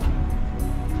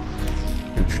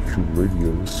HQ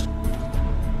radios.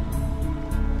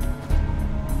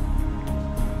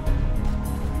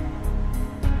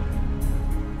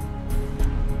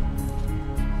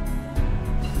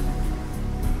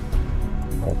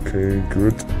 Okay,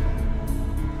 good.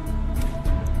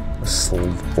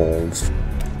 Assault balls.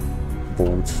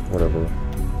 Boats, whatever.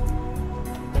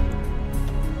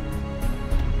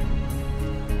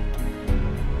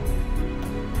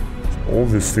 All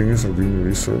these things are being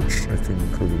researched, I think,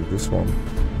 including this one.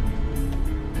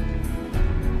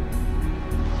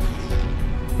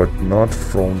 But not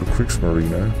from the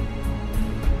Kriegsmarine.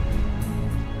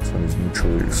 This one is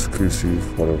mutually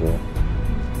exclusive, whatever.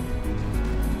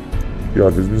 Yeah,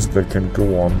 this means they can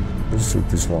go on. Let's do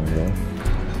this one here.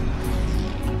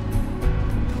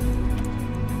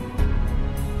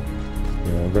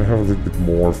 I'm gonna have a little bit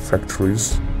more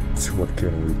factories. Let's see what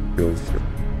can we build here.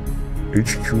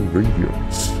 HQ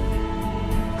radios.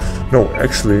 No,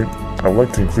 actually, I would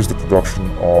like to increase the production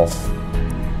of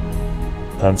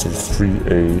Panzer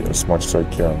IIIA as much as I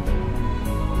can.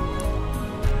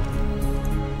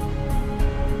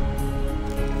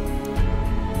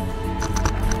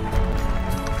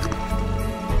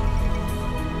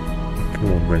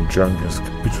 When Jung has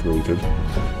capitulated.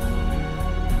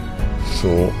 So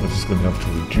I'm just gonna have to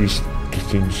reduce the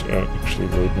things actually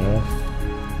right now.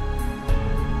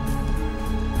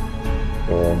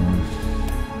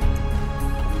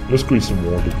 Let's create some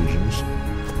more divisions.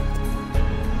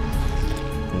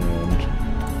 And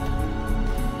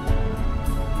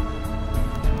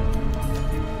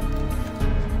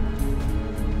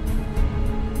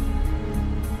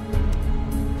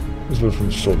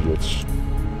Russian Soviets.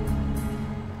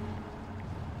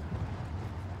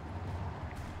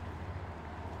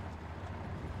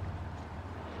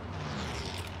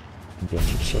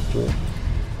 Advantage sector.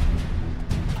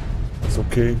 That's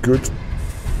okay, good.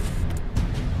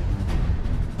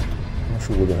 Not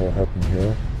sure what the hell happened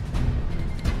here.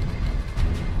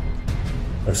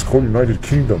 It's called United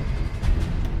Kingdom.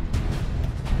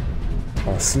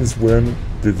 Since when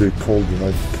did they call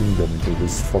United Kingdom into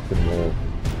this fucking war?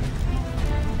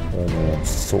 Oh man,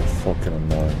 so fucking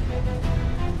annoying.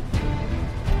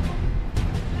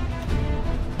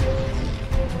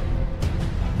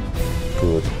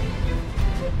 Good.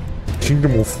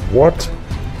 Kingdom of what?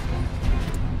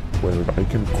 Well, I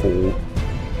can call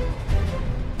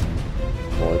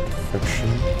right faction.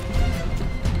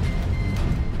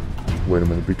 Wait a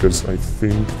minute, because I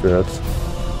think that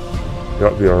yeah,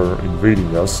 they are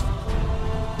invading us.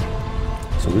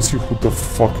 So let's see who the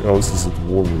fuck else is at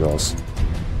war with us.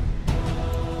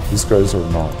 These guys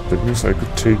are not. That means I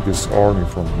could take this army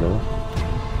from here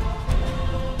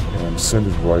and send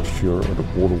it right here at the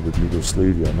border with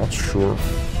Yugoslavia. I'm not sure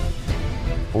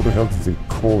how the hell did they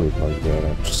call it like that.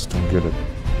 I just don't get it.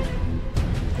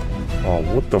 Oh,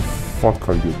 what the fuck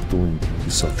are you doing, you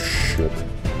piece of shit?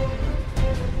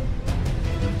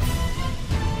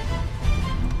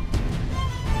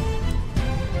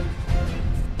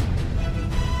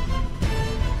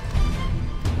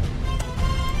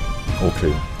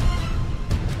 Okay.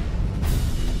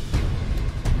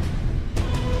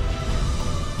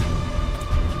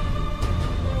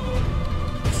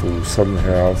 So we suddenly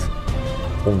have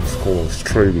Poland's called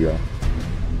Australia.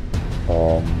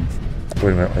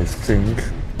 Wait a minute, I think...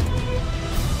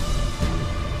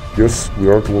 Yes, we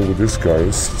are at war with these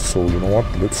guys, so you know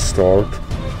what, let's start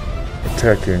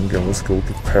attacking and let's go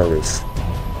to Paris.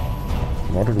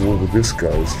 Not at war with these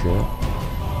guys here.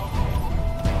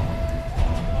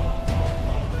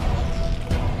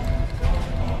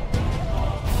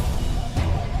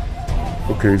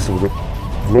 Okay, so the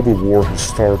global war has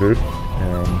started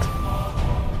and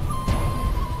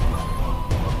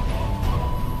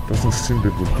doesn't seem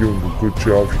that we're doing a good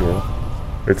job here.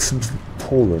 It seems that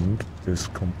Poland is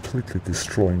completely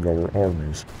destroying our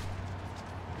armies.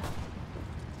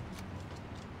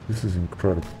 This is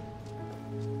incredible.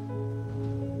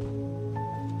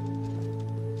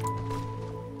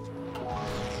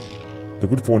 The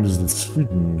good point is that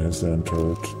Sweden has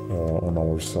entered on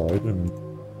our side and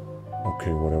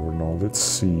okay, whatever, now let's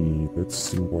see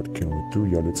what can we do.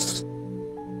 Yeah, let's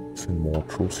send more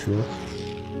troops here.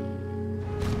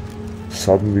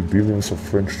 Suddenly billions of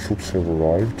French troops have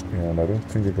arrived and I don't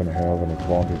think they're gonna have an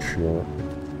advantage here.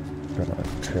 They're gonna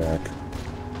attack.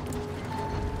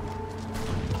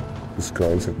 These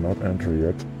guys have not entered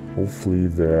yet. Hopefully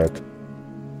that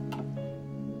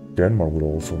Denmark will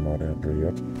also not enter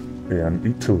yet. And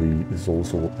Italy is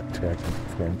also attacking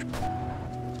the French.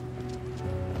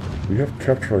 We have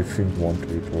captured, I think, one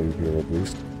territory here at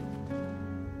least.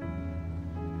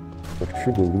 But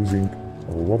here we're losing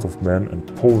a lot of men, and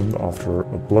Poland, after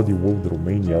a bloody war with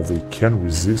Romania, they can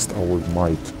resist our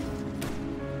might.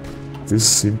 This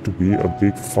seemed to be a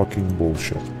big fucking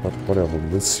bullshit, but whatever,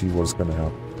 let's see what's gonna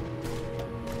happen.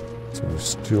 So we're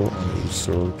still under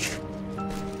research.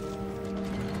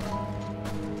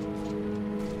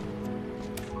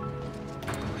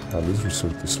 Let's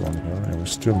research this one here, and we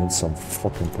still need some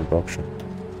fucking production.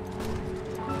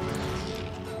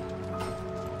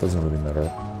 Doesn't really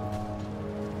matter.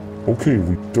 Okay,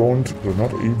 we're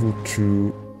not able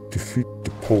to defeat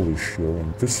the Polish here,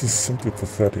 and this is simply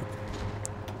pathetic.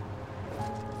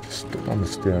 Just don't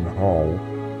understand how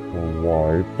or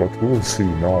why, but we will see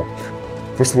now.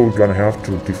 First of all, we're gonna have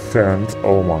to defend.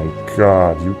 Oh my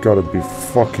god, you gotta be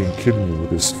fucking kidding me with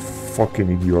this fucking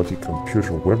idiotic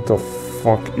computer. Where the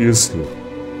fuck is he?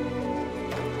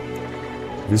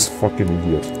 This fucking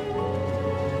idiot.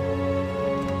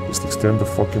 Just extend the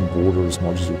fucking border as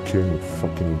much as you can, you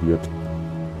fucking idiot.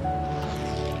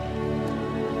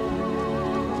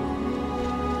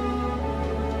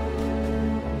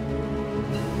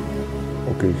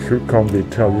 Okay, here come the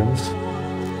Italians.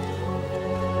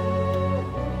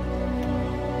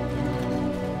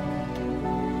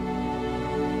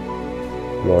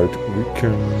 Right, we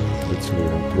can, let's see,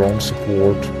 ground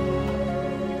support.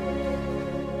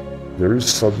 There is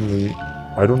suddenly,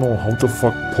 I don't know how the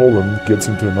fuck Poland gets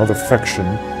into another faction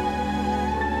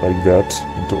like that,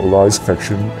 into Allies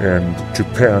faction, and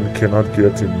Japan cannot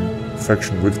get in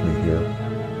faction with me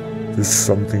here. This is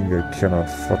something I cannot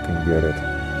fucking get it.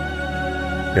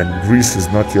 And Greece is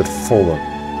not yet fallen.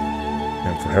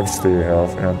 And perhaps they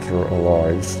have entered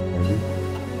Allies, maybe?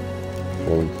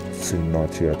 Well, it seems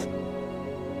not yet.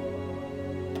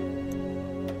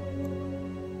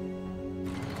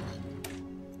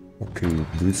 Okay,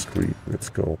 Blitzkrieg, let's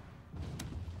go.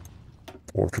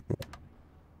 Portugal.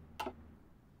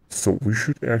 So we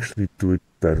should actually do it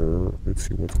better. Let's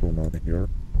see what's going on here.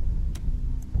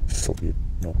 Soviet,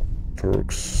 no,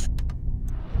 Turks.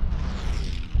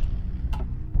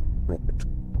 Right.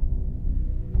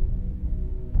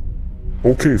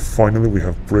 Okay, finally we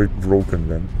have broken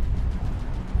them.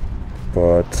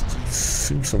 But it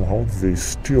seems somehow they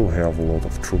still have a lot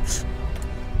of troops.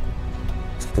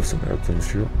 Let's put some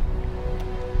airplanes here.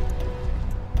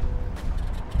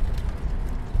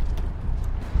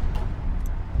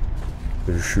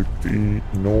 There should be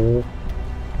no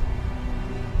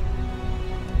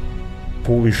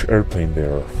Polish airplane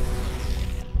there.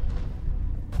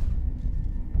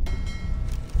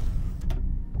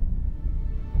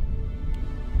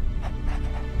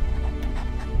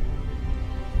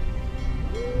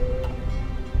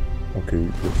 Okay,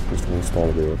 let's first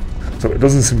start there. So it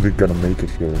doesn't seem we're gonna make it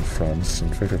here in France. In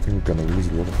fact, I think we're gonna lose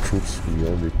a lot of troops. We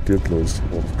already did lose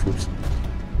a lot of troops.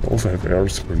 We also have air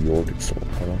superiority, so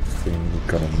I don't think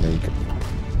we're gonna make it.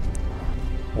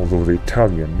 Although the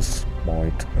Italians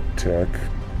might attack.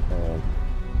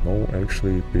 No,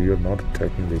 actually, they are not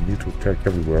attacking. They need to attack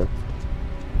everywhere.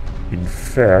 In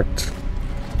fact,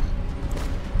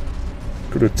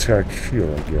 could attack here,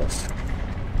 I guess.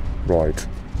 Right.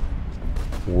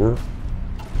 Or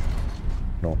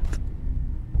not.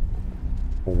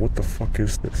 Oh, what the fuck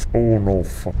is this? Oh no,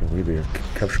 fucking way, they have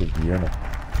captured Vienna.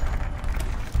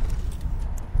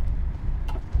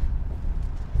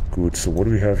 Good, so what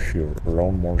do we have here?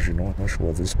 Around Maginot, I'm not sure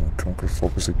what this one. Conquer,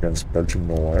 focus against Belgium.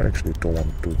 No, I actually don't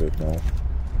want to do that now.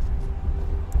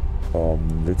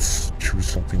 Let's choose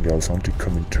something else.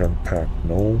 Anti-Comintern Pact,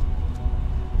 no.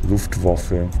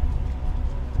 Luftwaffe.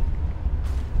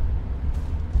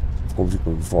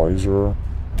 Political advisor.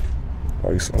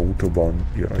 Ice Autobahn.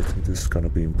 Yeah, I think this is gonna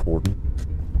be important.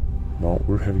 Now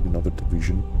we're having another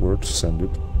division. Where to send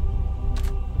it?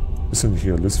 Listen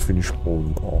here, let's finish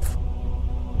Poland off.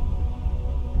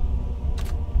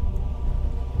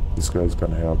 This guy's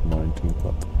gonna have 19,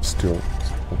 but still,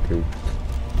 okay.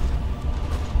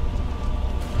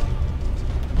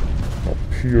 Up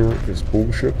here is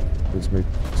bullshit. Let's make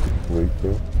this great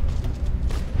though.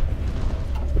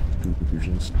 2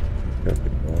 divisions.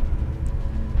 Definitely not.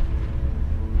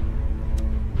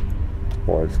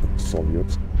 5 for the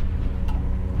Soviets.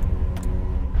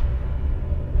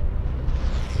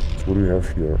 So what do we have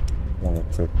here? 1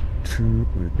 of that 2.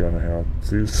 We're gonna have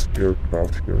this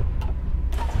aircraft here.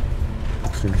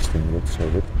 Looks interesting, let's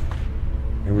have it.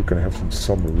 And we're gonna have some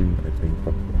submarine, I think,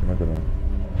 but I'm not gonna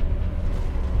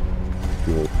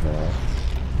do it now.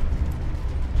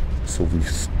 So we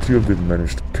still didn't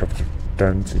manage to capture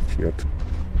Danzig yet.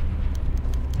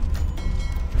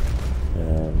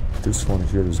 And this one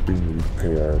here is being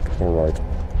repaired. Alright.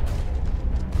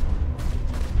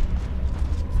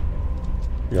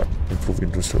 Yeah, improve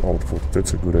industrial output.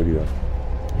 That's a good idea.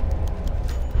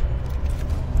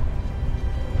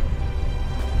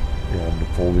 And the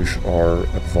Polish are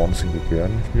advancing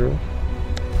again here.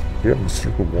 They have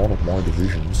encircled one of my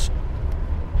divisions.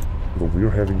 But we're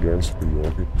having air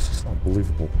superiority. This is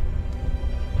unbelievable.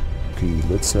 Okay,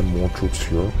 let's send more troops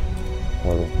here.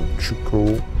 Part of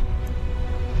Manchukuo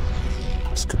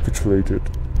has capitulated.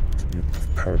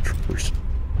 Paratroopers.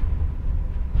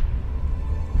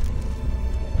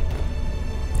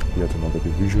 Yet another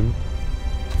division.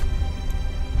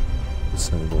 Let's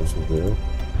send it also there.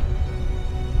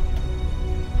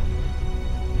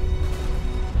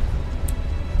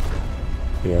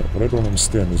 Yeah, what I don't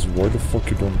understand is why the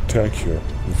fuck you don't attack here,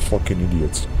 you fucking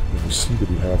idiots. When you see that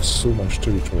you have so much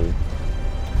territory.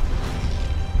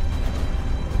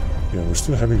 Yeah, we're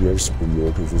still having air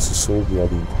superiority. This is so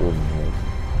bloody important here.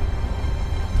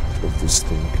 Of this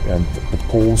thing. And the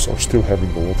Poles are still having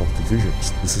a lot of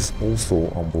divisions. This is also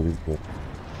unbelievable.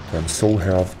 And so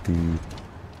have the...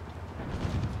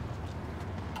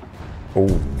 Oh,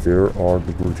 there are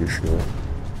the British here.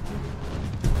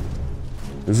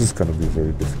 This is gonna be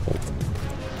very difficult.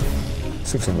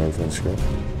 6 Americans here.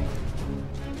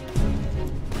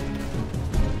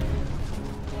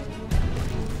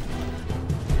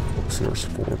 Auxiliary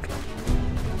support.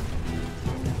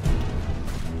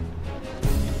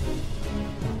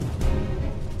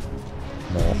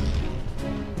 No.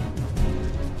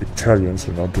 Italians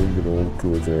are not doing it all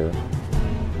good there.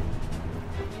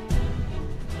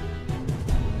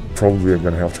 Probably I'm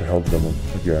gonna have to help them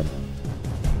again.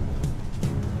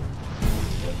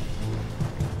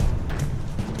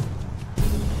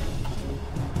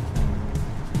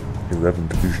 11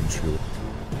 divisions here.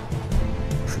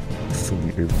 Should soon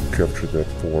be able to capture that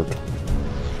fort.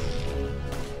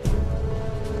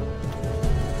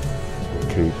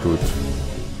 Okay, good.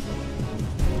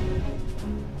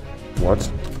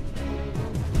 What?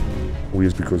 Oh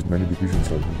yes, because many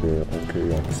divisions are there.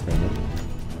 Okay, I understand it.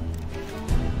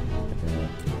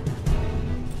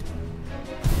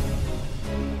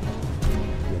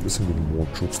 Yeah, listen to more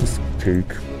troops. Let's take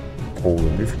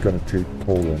Poland. If you're gonna take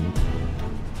Poland,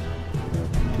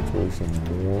 get some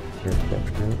more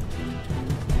aircraft here.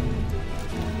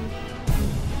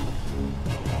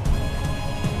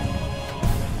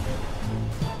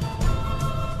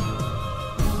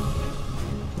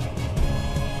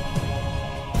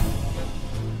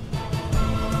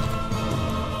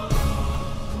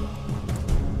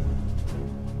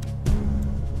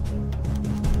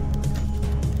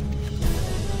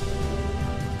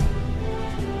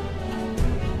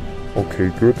 Okay,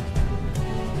 good.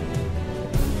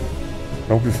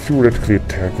 Now we theoretically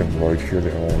attack them right here.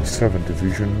 There are only 7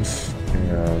 divisions,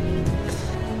 and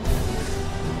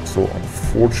so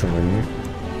unfortunately,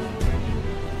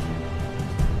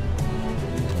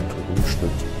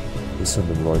 we send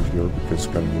them right here because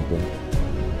it's gonna move them.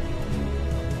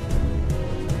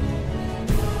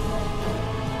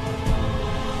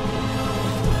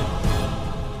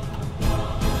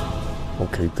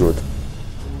 Okay, good.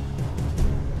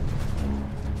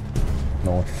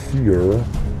 Now here,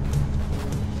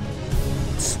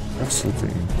 it's absolutely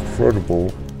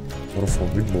incredible what a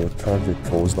formidable attack they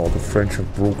pose. Now the French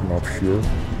have broken up here.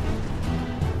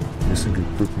 Missing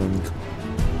equipment.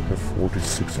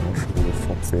 F-46, I'm not sure where the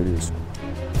fuck that is.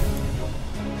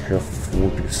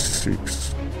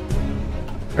 F-46.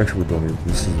 Actually we don't need,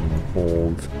 this is an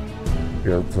old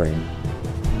airplane.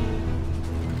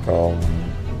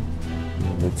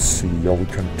 Let's see, yeah, we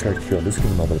can attack here. Let's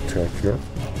get another attack here.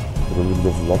 With a little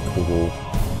bit of luck, we will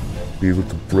be able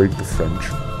to break the French.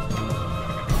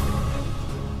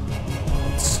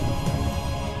 Let's see.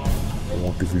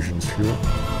 More divisions here.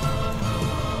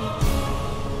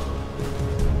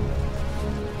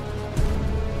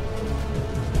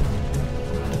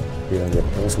 Yeah,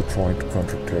 they're also trying to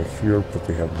counterattack here, but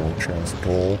they have no chance at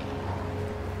all.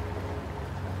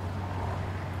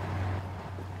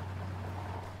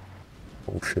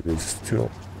 Oh shit, they're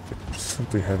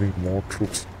simply having more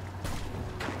troops.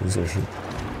 I should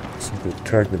simply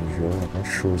attack them here. I'm not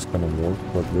sure it's gonna work,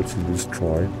 but let's at least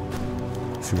try.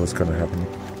 See what's gonna happen.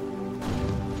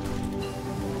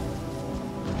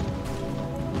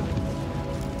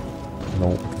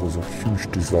 No, it was a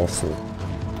huge disaster.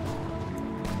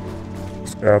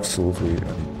 It's absolutely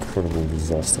an incredible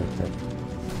disaster.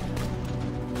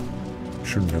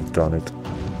 Shouldn't have done it.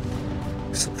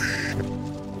 Piece of shit.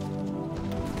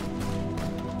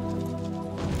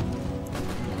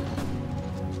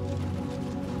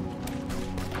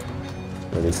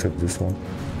 Let's take this one.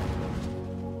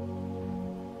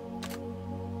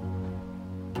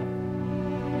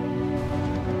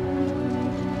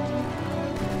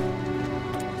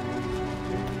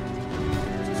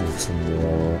 Let's some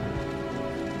more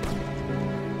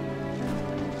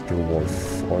Interwar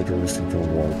fighters,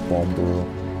 Interwar bomber.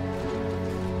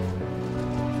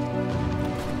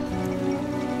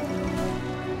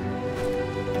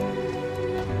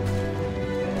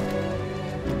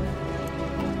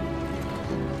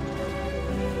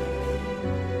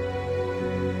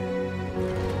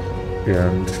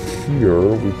 And here,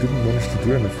 we didn't manage to do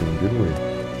anything, did we?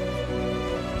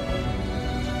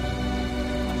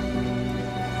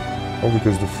 Oh,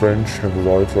 because the French have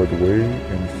arrived right away,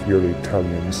 and here the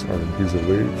Italians are in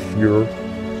disarray. Here,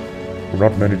 we're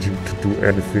not managing to do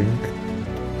anything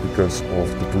because of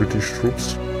the British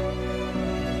troops.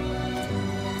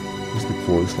 Let's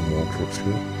deploy some more troops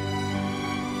here.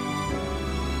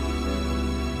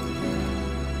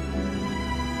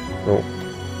 Oh.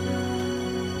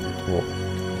 Well,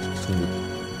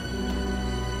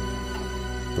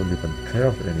 don't even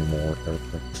have any more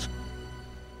airplanes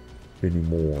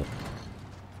anymore.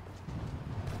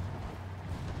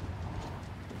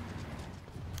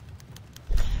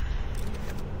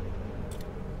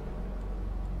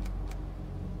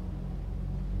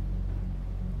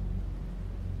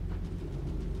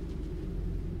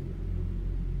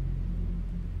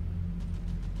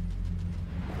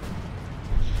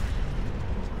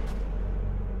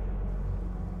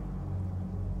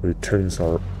 The Italians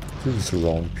are just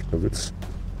around Pickowitz.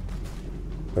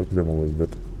 Help them a little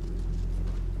bit.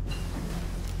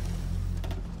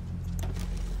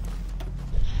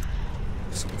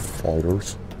 Some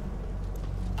fighters.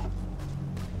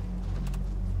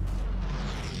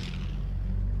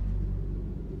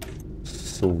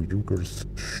 So Junkers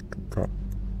Stuka.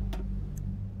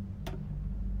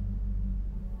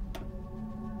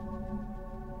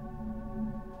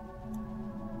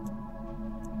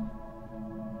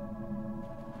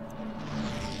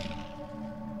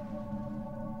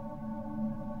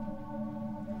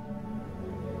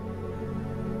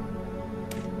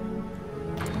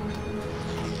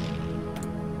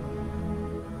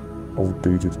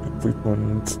 outdated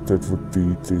equipment. That would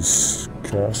be this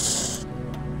gas.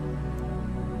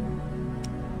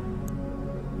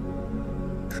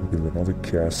 Should be another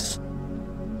gas.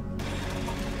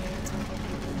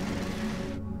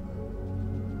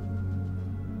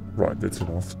 Right, that's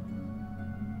enough.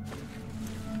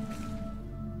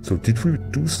 So did we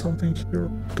do something here?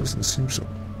 Doesn't seem so.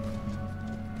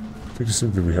 I think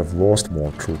simply we have lost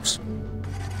more troops.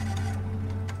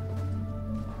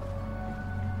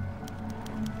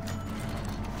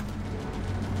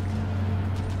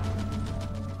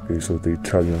 Okay, so the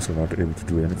Italians are not able to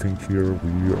do anything here.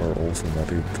 We are also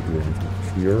not able to do anything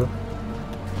here.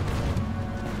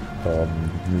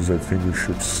 Because I think we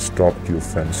should stop the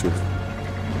offensive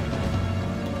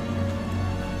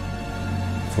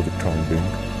for the time being.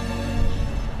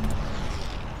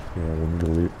 Yeah, we need to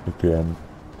leave again.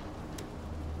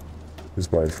 This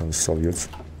by from the Soviets.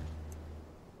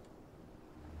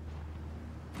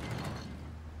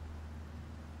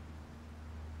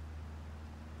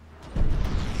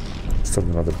 Start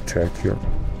another attack here.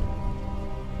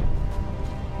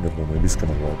 Never know, maybe it's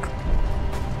gonna work.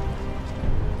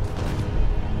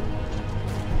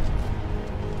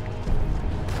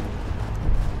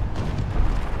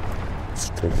 Let's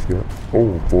attack here.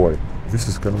 Oh boy, this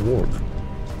is gonna work.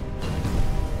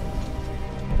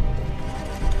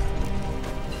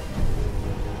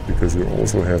 Because we're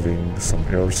also having some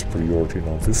air superiority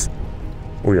now. This.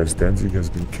 Oh yes, Danzig has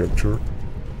been captured.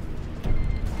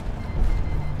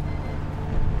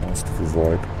 Must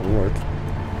provide. Alright.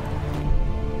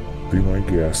 Be my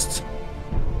guests.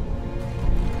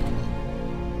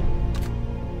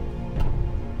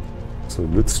 So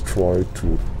let's try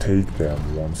to take them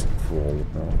once and for all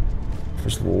now.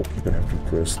 First of all, you're gonna have to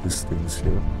press these things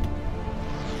here.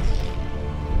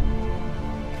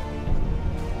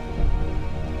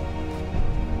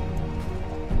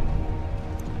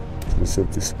 Let's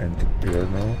have this anti-air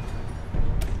now.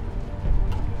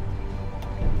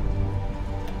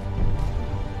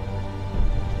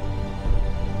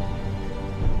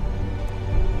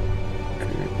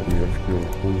 Okay, we have your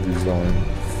whole design,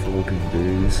 14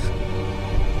 days.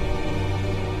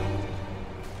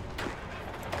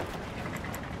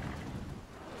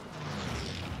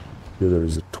 Here there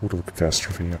is a total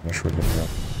catastrophe. I'm not sure I'm gonna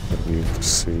be able to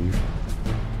save.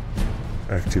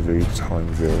 Activate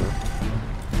time there.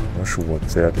 Not sure what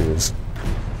that is,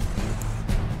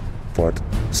 but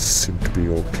seemed to be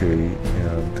okay,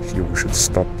 and here we should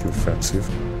stop the offensive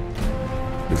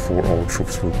before our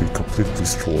troops will be completely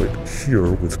destroyed.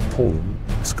 Here with Poland,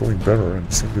 it's going better,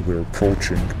 and simply we're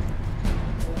approaching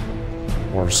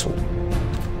Warsaw.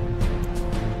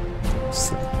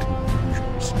 17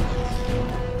 divisions.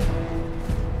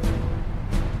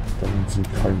 Danzig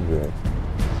Heimwehr.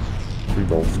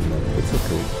 3,000 men, that's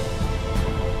okay.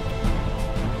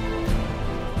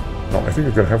 Now, I think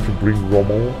I'm gonna have to bring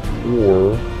Rommel,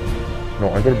 or... No,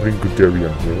 I'm gonna bring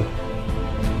Guderian here.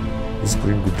 Let's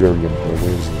bring Guderian here,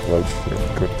 where is it? Right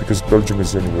here. Good, because Belgium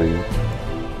is anyway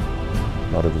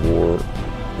not at war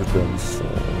with them, so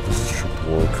this should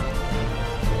work.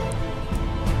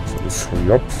 So let's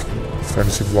hurry up.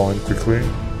 Offensive line quickly.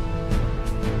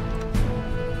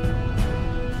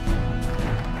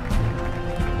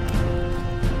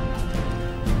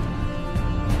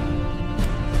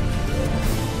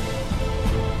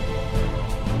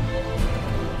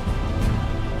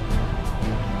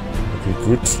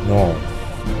 Good now.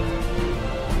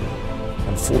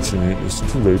 Unfortunately, it's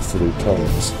too late for the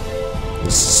Italians.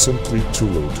 It's simply too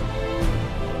late.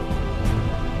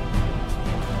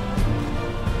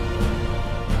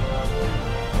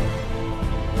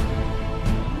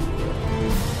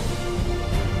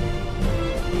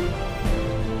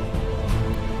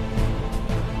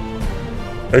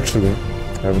 Actually,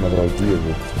 I have another idea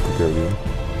with Bulgaria.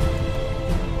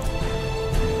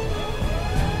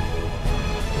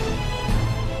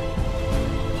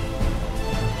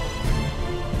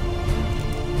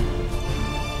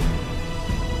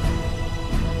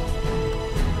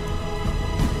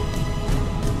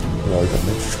 Right, I'm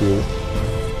not sure.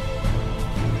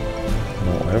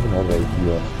 No, I have another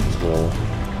idea as well.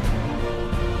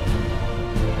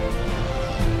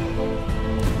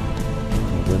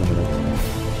 Wait a minute.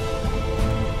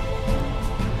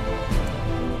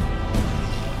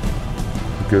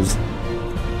 Because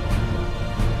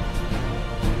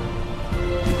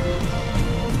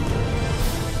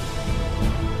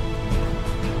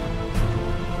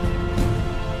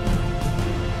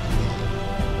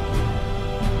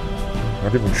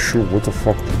not even sure what the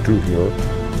fuck to do here.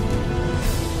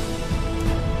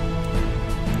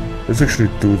 Let's actually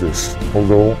do this,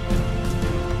 although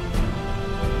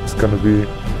it's gonna be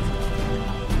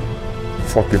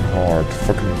fucking hard,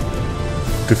 fucking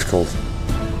difficult.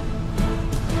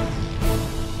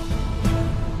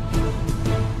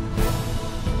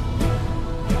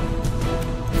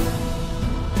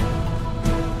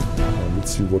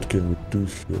 Let's see what can we do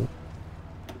here.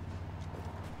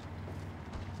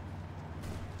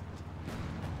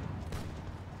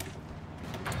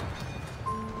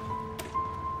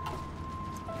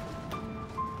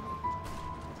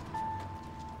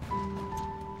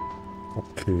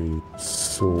 Okay,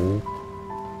 so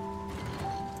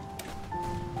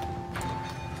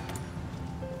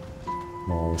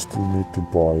now I still need to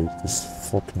buy these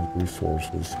fucking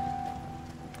resources.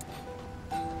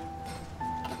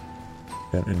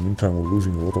 And in the meantime we're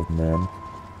losing a lot of men.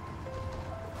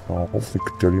 Hopefully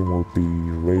Caterium will be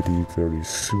ready very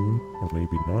soon, or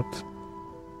maybe not.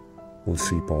 We'll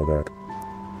see about that.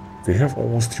 They have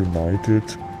almost united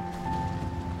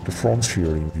the fronts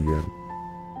here in Vienna.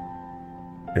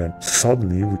 And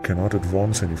suddenly we cannot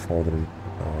advance any further.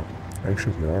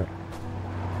 Actually we are.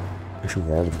 Actually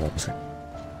we are advancing.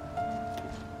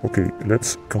 Okay,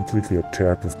 let's completely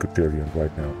attack with Caterium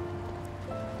right now.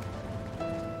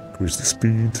 Increase the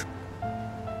speed.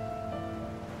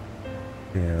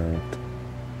 And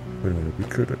wait a minute, we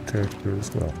could attack here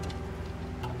as well.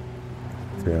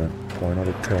 Then why not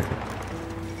attack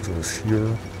it? So it's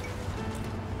here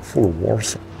for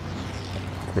Warsaw.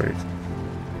 Great.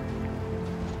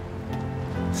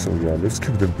 So yeah, let's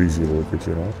keep them busy a little bit,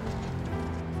 you know.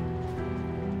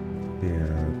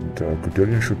 And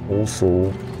Guderian should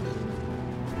also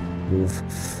move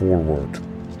forward.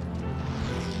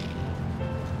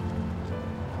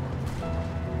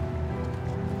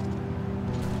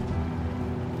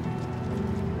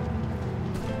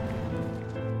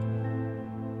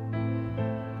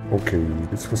 Okay,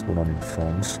 this was going on in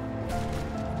France.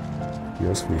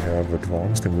 Yes, we have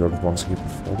advanced and we are advancing even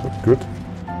forward. Good.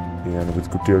 And with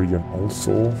Guderian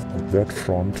also on that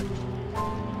front,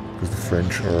 because the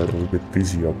French are a little bit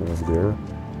busy up over there.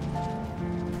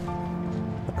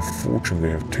 Unfortunately,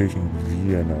 they have taken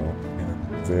Vienna,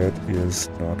 and that is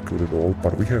not good at all.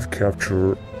 But we have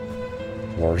captured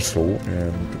Warsaw,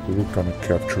 and we're gonna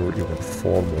capture even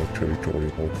far more territory,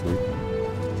 hopefully.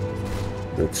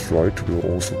 That's right,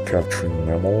 we're also capturing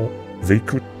Memel. They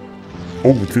could...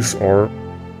 Oh, these are...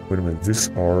 Wait a minute, this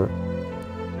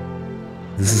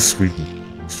is Sweden.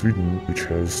 Sweden, which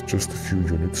has just a few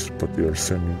units, but they are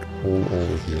sending all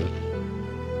over here.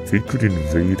 They could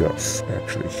invade us,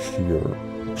 actually,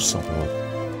 here, somewhere.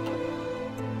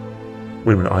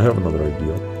 Wait a minute, I have another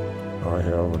idea.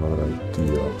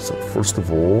 So, first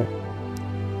of all,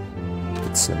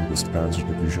 let's send this Panzer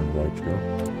Division right here.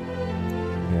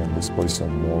 And let's buy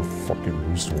some more fucking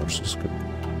resources.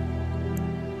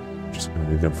 Just gonna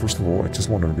need them. First of all, I just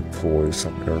want to deploy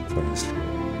some airplanes here.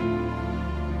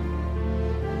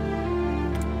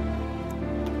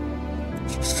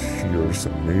 Just here,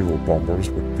 some naval bombers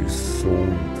would be so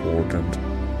important.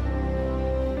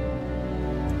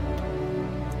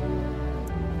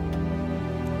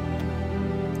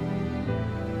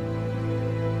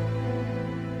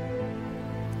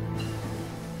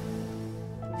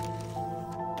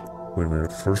 Wait a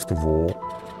minute, first of all,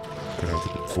 I'm gonna have to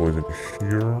deploy them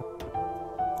here.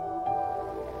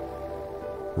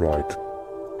 Right.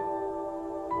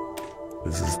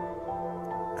 This is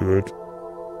good.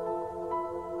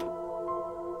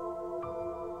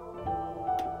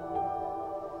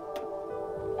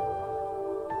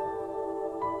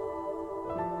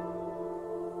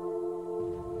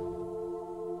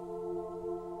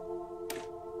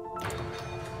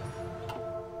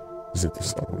 Is it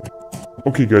this already?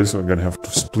 Okay guys, I'm gonna have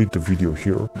to split the video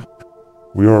here.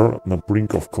 We are on the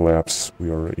brink of collapse.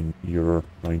 We are in year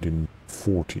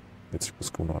 1940. Let's see what's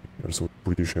going on here. So the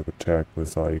British have attacked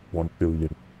with like 1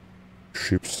 billion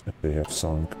ships, and they have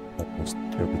sunk almost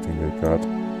everything they got.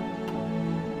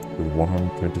 With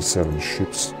 127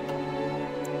 ships.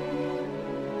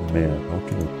 Man, how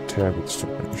can you attack with so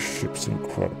many ships?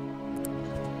 Incredible.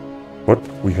 But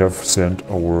we have sent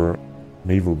our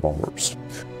naval bombers.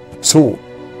 So,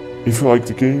 if you like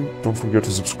the game, don't forget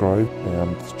to subscribe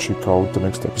and check out the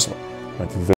next episode. Until then.